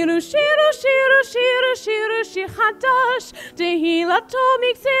 Shiru, shiru, shiru, shiru, shiru, shir chadash. Tehilato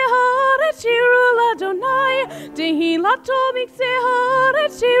mikse haaretz, shiru ladonai. Tehilato mikse haaretz,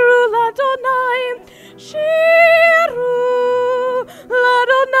 shiru ladonai. Shiru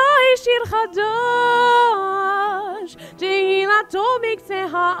ladonai, shir chadash. Tehilato mikse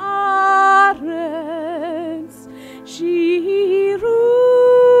haaretz. Shiru,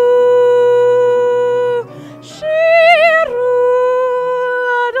 shiru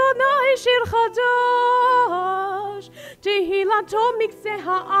ladonai, shir chadash. Tehilato mikse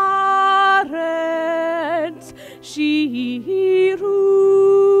haaretz. Shiru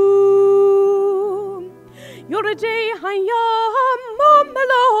Yoredei Hayam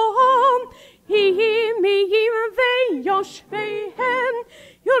Omelom Hihim Veyoshveihem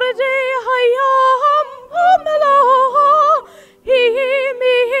Yoredei Hayam Omelom Hihim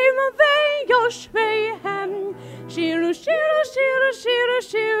Veyoshveihem Shiru, shiru, shiru, shiru,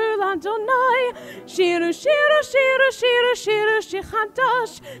 shiru, ladonai. Shiru, shiru, shiru, shiru, shiru, shir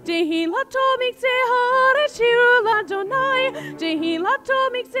chadash. Tehilato mikse haaretz, shiru ladonai. Tehilato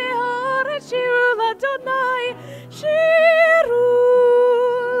mikse haaretz, shiru ladonai. Shiru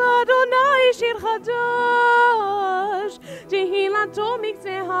ladonai, shir chadash. Tehilato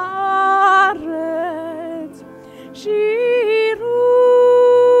mikse haaretz. Shiru.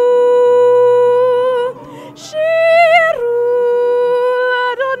 Shiru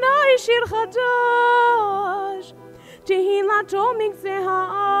ladonai, shir chadash. Tehilato mikse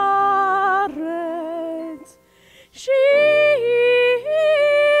haaretz. Shiru.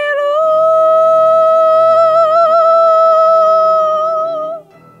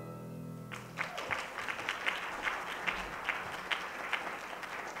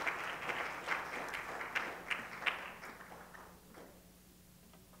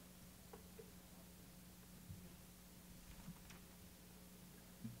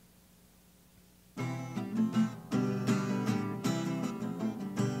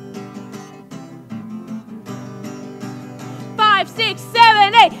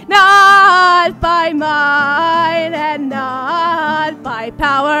 Not by might and not by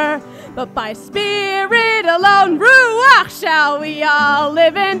power, but by spirit alone. Ruach shall we all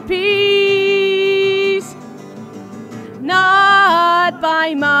live in peace. Not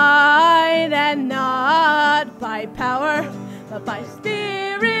by might and not by power, but by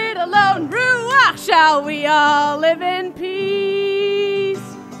spirit alone. Ruach shall we all live in peace.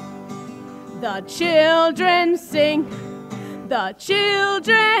 The children sing, the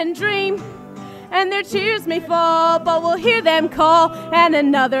children dream, and their tears may fall, but we'll hear them call, and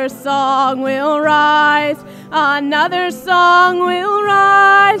another song will rise, another song will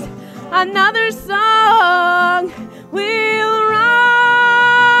rise, another song will rise.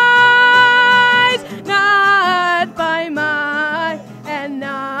 Not by might and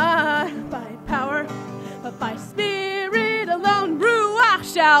not by power, but by spirit alone. Ruach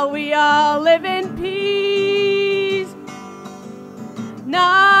shall we all live in peace.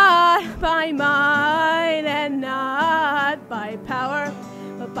 Not by might and not by power,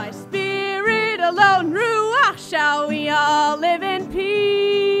 but by spirit alone. Ruach shall we all live in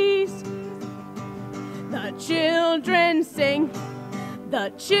peace. The children sing,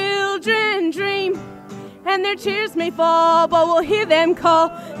 the children dream, and their tears may fall, but we'll hear them call,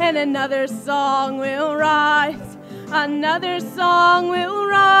 and another song will rise, another song will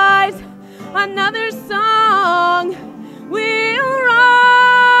rise, another song will rise.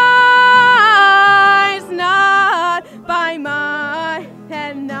 Not by might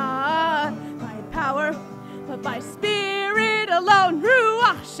and not by power, but by spirit alone.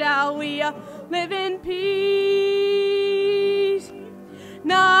 Ruach shall we live in peace.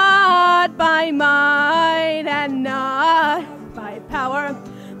 Not by might and not by power,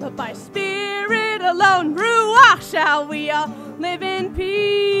 but by spirit alone. Ruach, shall we all live in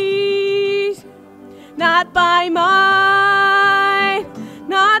peace? Not by might,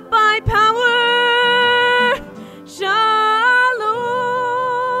 not by power. Shalom.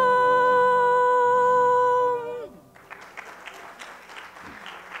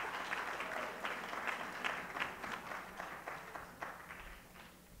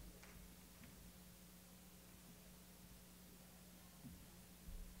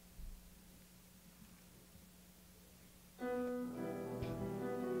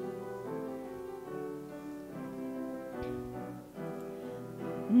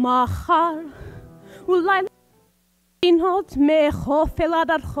 מחר אולי לנהות מחוף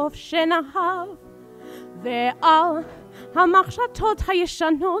אלעד עד חוף שנהב, ועל המחשטות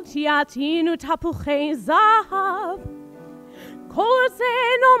הישנות יטעינו תפוחי זהב. כל זה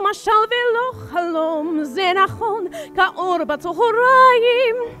לא משל ולא חלום, זה נכון כאור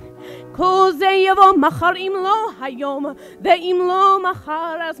בצהריים. כל זה יבוא מחר אם לא היום, ואם לא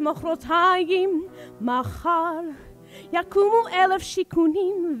מחר אז מחרתיים. מחר יקומו 1000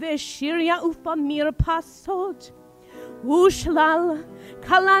 שיכונים ושיר יעוף במרפסות, ושלל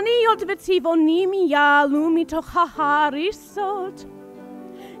כלניות וצבעונים יעלו מתוך ההריסות.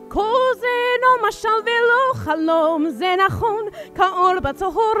 כל זה לא משל ולא חלום, זה נכון כאור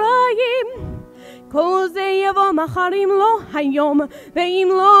בצהריים. כל זה יבוא מחר אם לא היום, ואם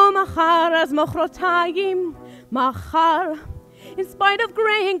לא מחר אז מחרתיים. מחר, in spite of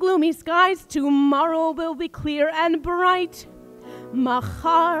gray and gloomy skies, tomorrow will be clear and bright.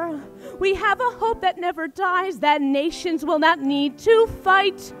 Mahar, we have a hope that never dies, that nations will not need to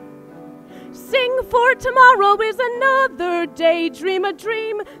fight. Sing, for tomorrow is another day. Dream a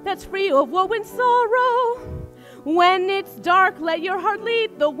dream that's free of woe and sorrow. When it's dark, let your heart lead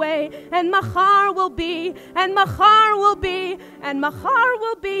the way, and Mahar will be, and Mahar will be, and Mahar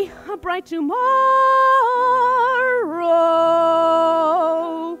will be a bright tomorrow.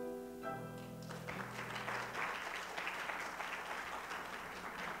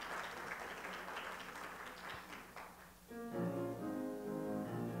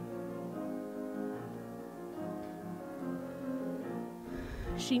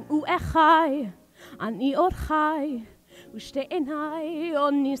 שמעו אחי, אני עוד חי, ושתי עיניי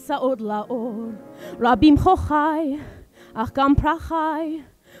עוד נישאות לאור. רבים חוכי, אך גם פרחי,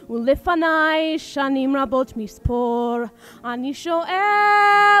 ולפניי שנים רבות מספור. אני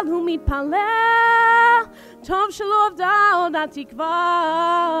שואל ומתפלל, טוב שלא אבדה עוד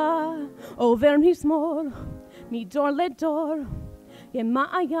התקווה. עובר מזמור, מדור לדור,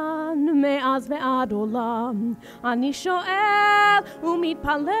 ימעיין מאז ועד עולם. אני שואל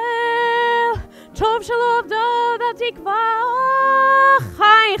ומתפלל, טוב שלא אבדה עוד התקווה.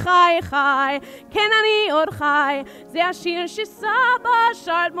 חי, חי, חי, כן אני עוד חי, זה השיר שסבא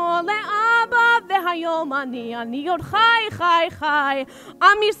שר אתמול לאבא, והיום אני עוד חי, חי, חי,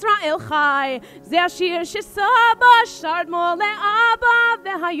 עם ישראל חי. זה השיר שסבא שר אתמול לאבא,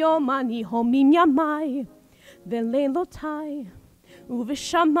 והיום אני הומים ימיי ולילותיי,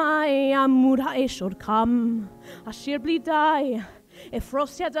 ובשמי עמוד האש עוד קם. השיר בלי די,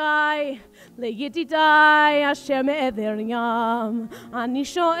 אפרוס ידיי לידידיי אשר מעבר ים. אני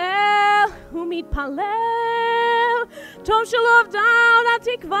שואל ומתפלל, טוב שלא אבדה עוד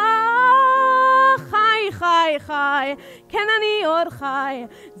התקווה. חי, חי, חי, כן אני עוד חי,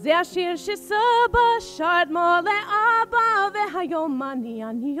 זה השיר שסבא שר אתמול לאבא, והיום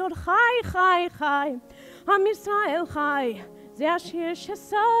אני עוד חי, חי, חי, עם ישראל חי. זה השיר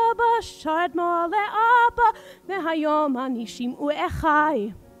שסבא שר אתמול לאבא, והיום אני שמעו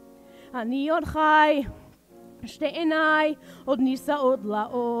אחי. אני עוד חי, שתי עיניי עוד נישאות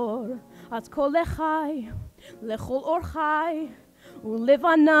לאור. אז כל אחי, לכל אורחי,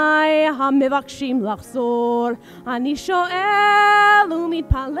 ולבניי המבקשים לחזור. אני שואל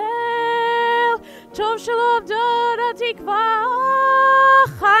ומתפלל, טוב שלא אבדה התקווה.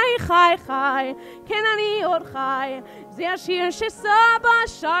 חי, חי, חי, כן אני עוד חי, זה השיר שסבא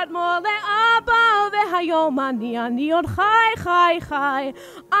שר אתמול לאבא, והיום אני עוד חי, חי, חי,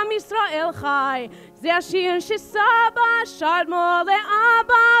 עם ישראל חי. זה השיר שסבא שר אתמול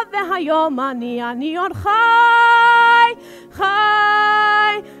לאבא, והיום אני עוד חי, חי,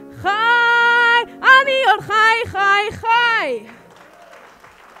 חי, אני עוד חי, חי, חי.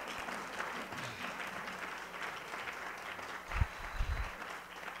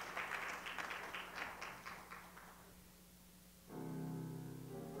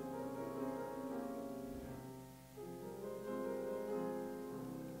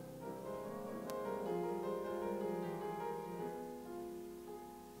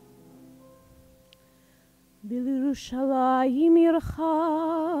 בירושלים עירך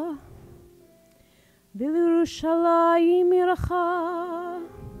בירושלים עירך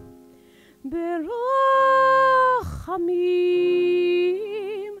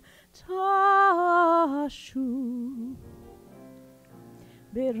ברחמים תשוב,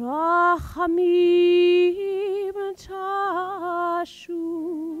 ברחמים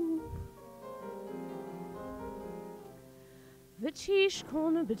תשוב,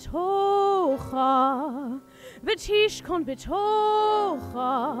 ותשכון בתוכה, ותשכון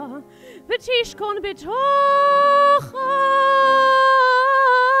בתוכה, ותשכון בתוכה,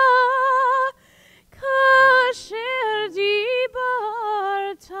 כאשר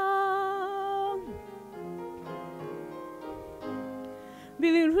דיברת.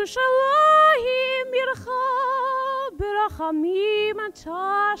 בירושלים עירך ברחמים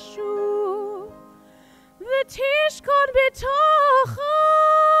תשוב, ותשכון בתוכה,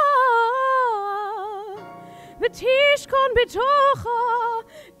 ותשכון בתוכה,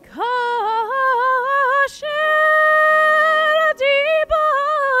 כאשר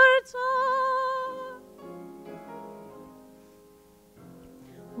דיברת.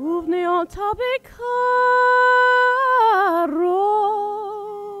 ובני אותה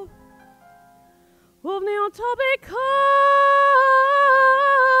בקרוב, ובני אותה בקרוב,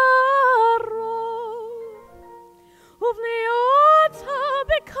 ובני אותה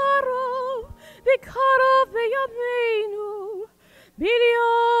בקרוב, בקרוב בימינו,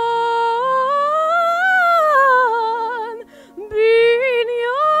 בניין,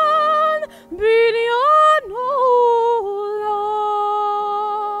 בניין, בניין עולם.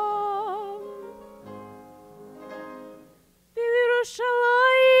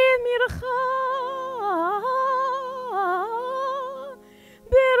 בירושלים עירך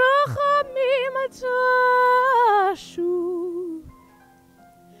ברחמים תשוב,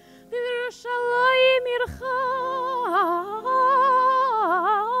 בירושלים עירך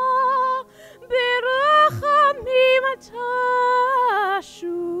ברחמים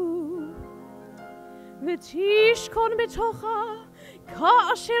תשוב, ותשכון בתוכה,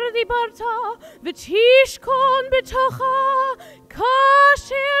 כאשר דיברת, ותשכון בתוכה,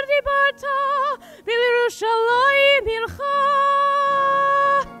 כאשר דיברת. בירושלים עירך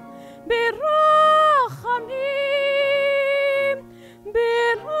ברחמים,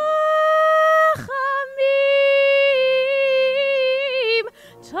 ברחמים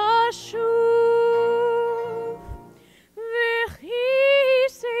תשוב,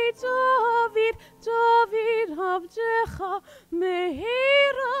 וכיסא דוד, דוד עבדך,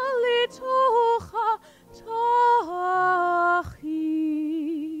 מהרה לתוכה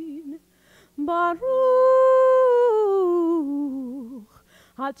תכין. ברוך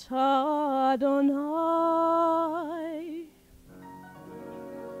אתה אדוני.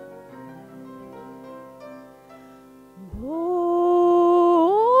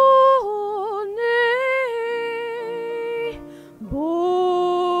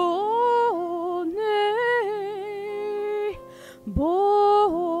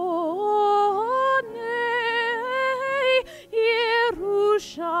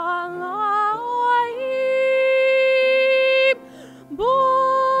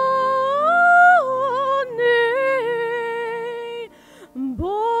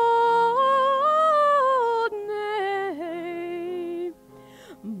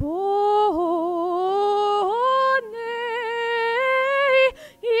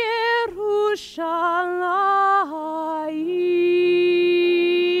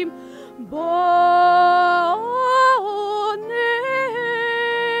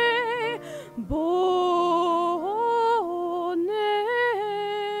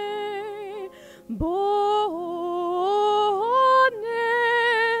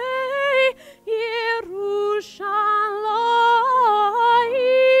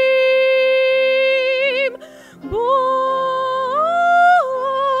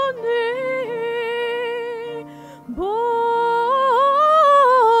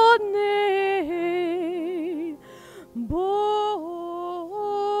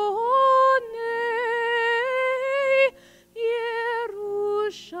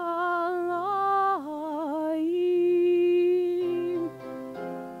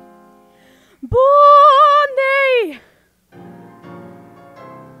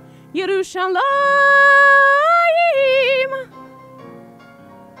 Yerushalayim,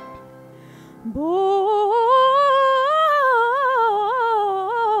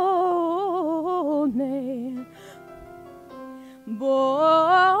 Bonei,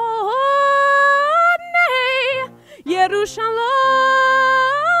 Bonei, Yerushalayim.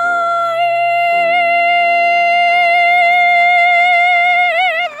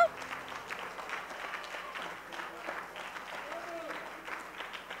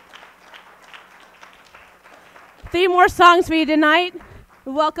 more songs for you tonight.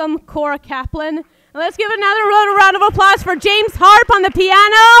 Welcome Cora Kaplan. And let's give another round of applause for James Harp on the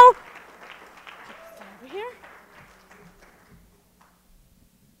piano. Over here.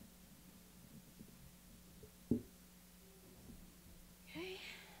 Okay.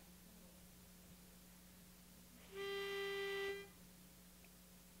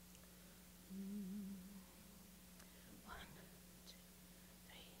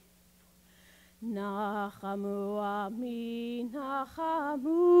 Nachamu ami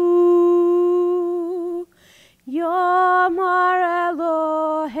nachamu Yomar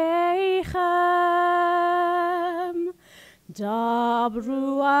Elohechem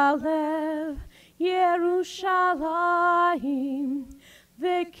Dabru alev Yerushalayim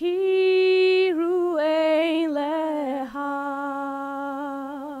Vekiru eleha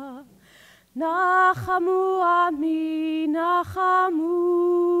Nachamu ami nachamu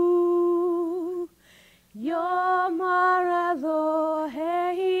Yomar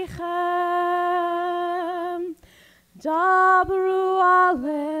Elohechem Dabru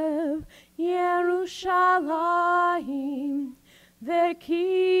alev Yerushalayim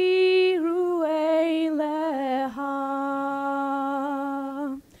Vekiru eleha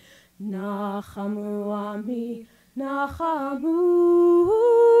Nachamu ami nachamu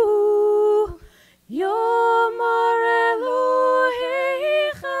Yomar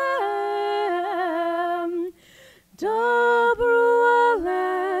Elohechem Dabru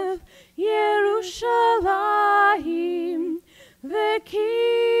alev Yerushalayim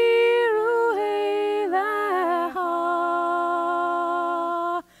Vekiru eleha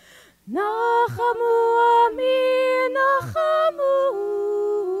Nachamu ami nachamu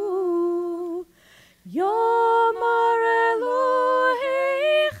Yomar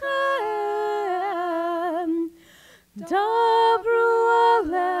Elohechem Dabru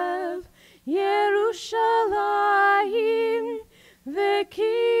alev Yerushalayim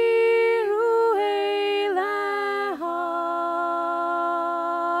Vekiru eleha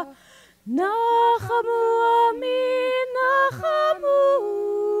Nachamu ami nachamu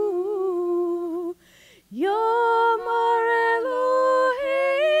Yomar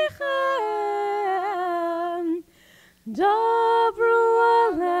Elohechem Dabru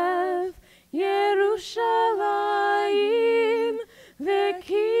alev Yerushalayim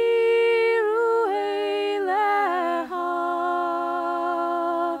Vekiru eleha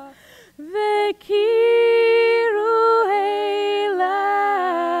Vekiru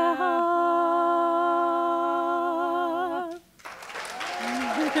eleha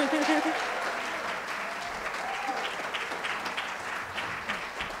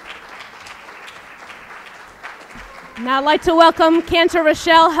Now I'd like to welcome Cantor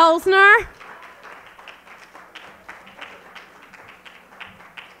Rochelle Helsner.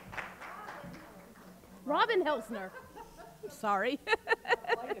 Robin Helsner. I'm sorry.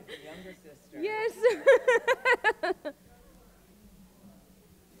 Like a younger sister. Yes.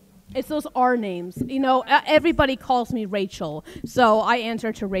 It's those R names. You know, everybody calls me Rachel, so I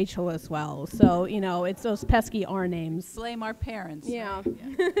answer to Rachel as well. So, you know, it's those pesky R names. Blame our parents. Yeah. Right?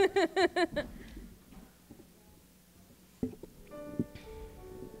 Yeah.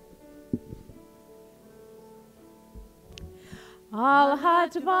 Al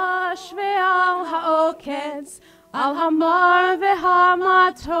hadvash ve'al ha'oketz, al hamar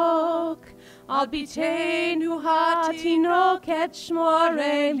ve'hamatok, al biteinu hatinok et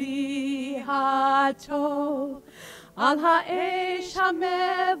shmoreli hatov, al ha'esh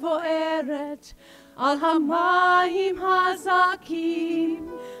hamevo'eret, al hamayim hazakim,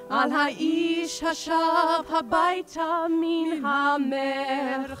 al ha'ish hashav habaita min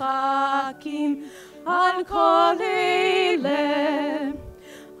hamerchakim, Al kol eile,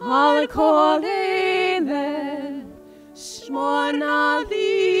 shmor na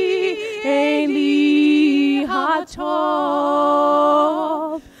li Eli hatov,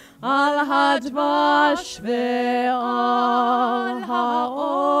 al hadvash ve'al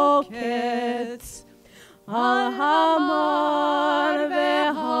ha'oketz, al hamar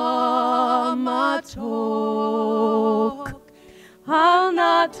ve'hamatok, al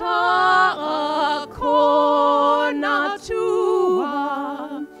nata akor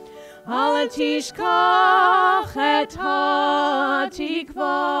natua, al tishkach et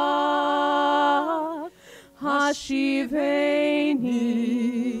hatikva, hashiveni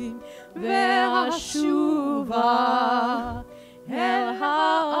ve'ashuva el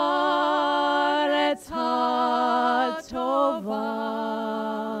haaretz hatova.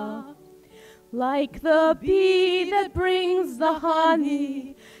 Like the bee that brings the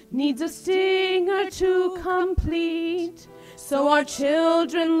honey, needs a stinger to complete, so our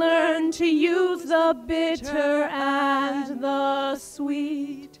children learn to use the bitter and the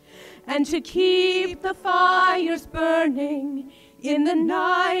sweet, and to keep the fires burning in the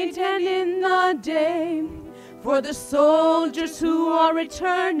night and in the day, for the soldiers who are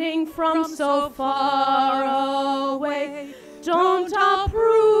returning from so far away. Don't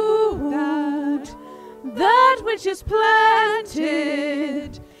uproot that which is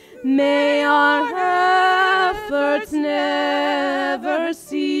planted. May our efforts never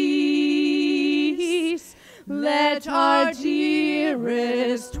cease. Let our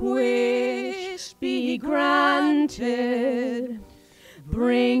dearest wish be granted.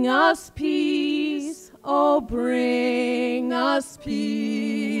 Bring us peace, oh, bring us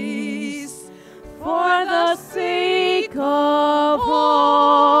peace. For the sake of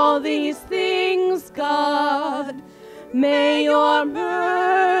all these things, God, may your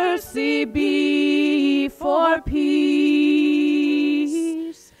mercy be for peace,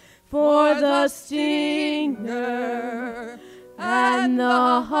 for the stinger and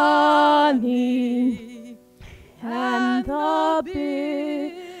the honey and the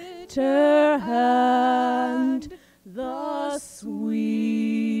bitter and the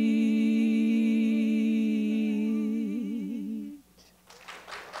sweet.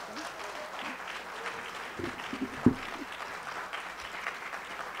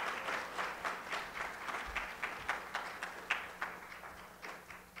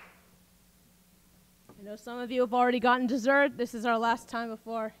 I know some of you have already gotten dessert. This is our last time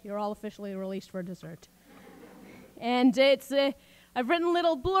before you're all officially released for dessert. And it's I've written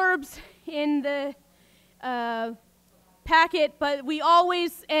little blurbs in the packet, but we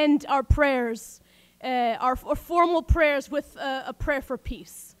always end our prayers, our formal prayers, with a prayer for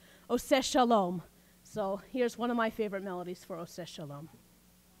peace. Oseh Shalom. So here's one of my favorite melodies for Oseh Shalom.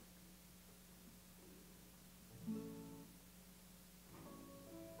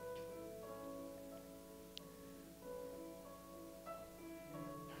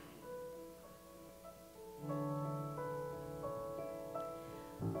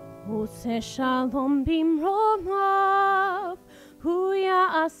 Oseh Shalom bimromav, hu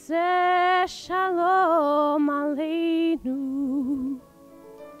ya'aseh shalom aleinu.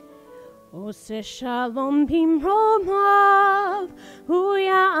 Oseh Shalom bimromav, hu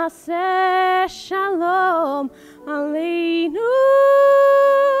ya'aseh shalom aleinu.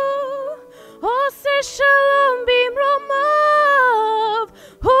 Oseh Shalom bimromav,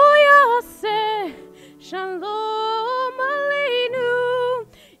 hu ya'aseh shalom aleinu.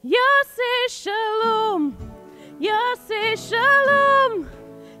 Yaseh Shalom, Yaseh Shalom,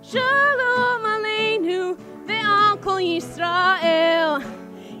 Shalom Aleinu ve'al kol Yisrael.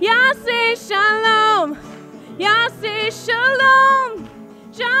 Yaseh Shalom, Yaseh Shalom,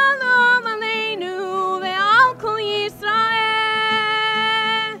 Shalom Aleinu ve'al kol Yisrael.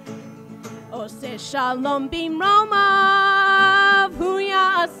 Oseh Shalom bimromav, hu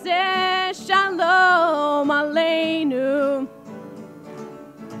yaseh Shalom Aleinu.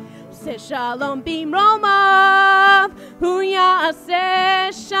 Oseh Shalom bimromav, hu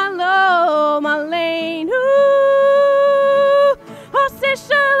yaseh Shalom Aleinu. Oseh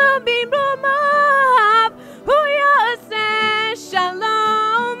Shalom bimromav, hu yaseh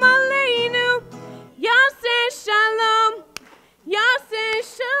Shalom Aleinu. Yaseh Shalom, Yaseh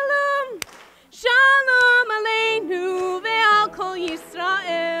Shalom, Shalom Aleinu ve'al kol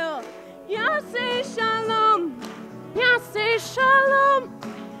Yisrael. Yaseh Shalom, Yaseh Shalom,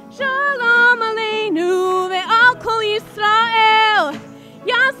 Shalom Aleinu ve'al kol Yisrael.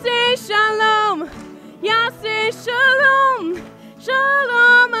 Yaseh Shalom, Yaseh Shalom,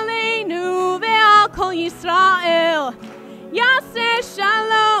 Shalom Aleinu ve'al kol Yisrael. Yaseh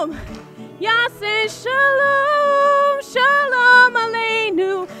Shalom, Yaseh Shalom, Shalom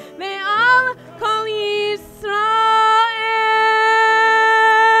Aleinu ve'al kol Yisrael.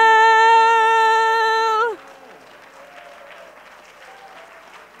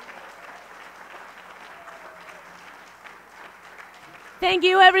 Thank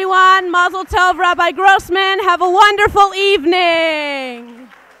you, everyone. Mazel tov, Rabbi Grossman. Have a wonderful evening.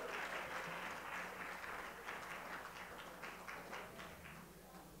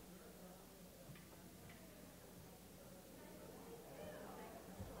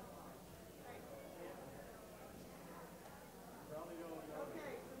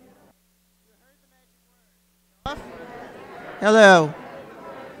 Hello.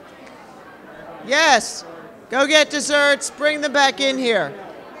 Yes. Go get desserts. Bring them back in here.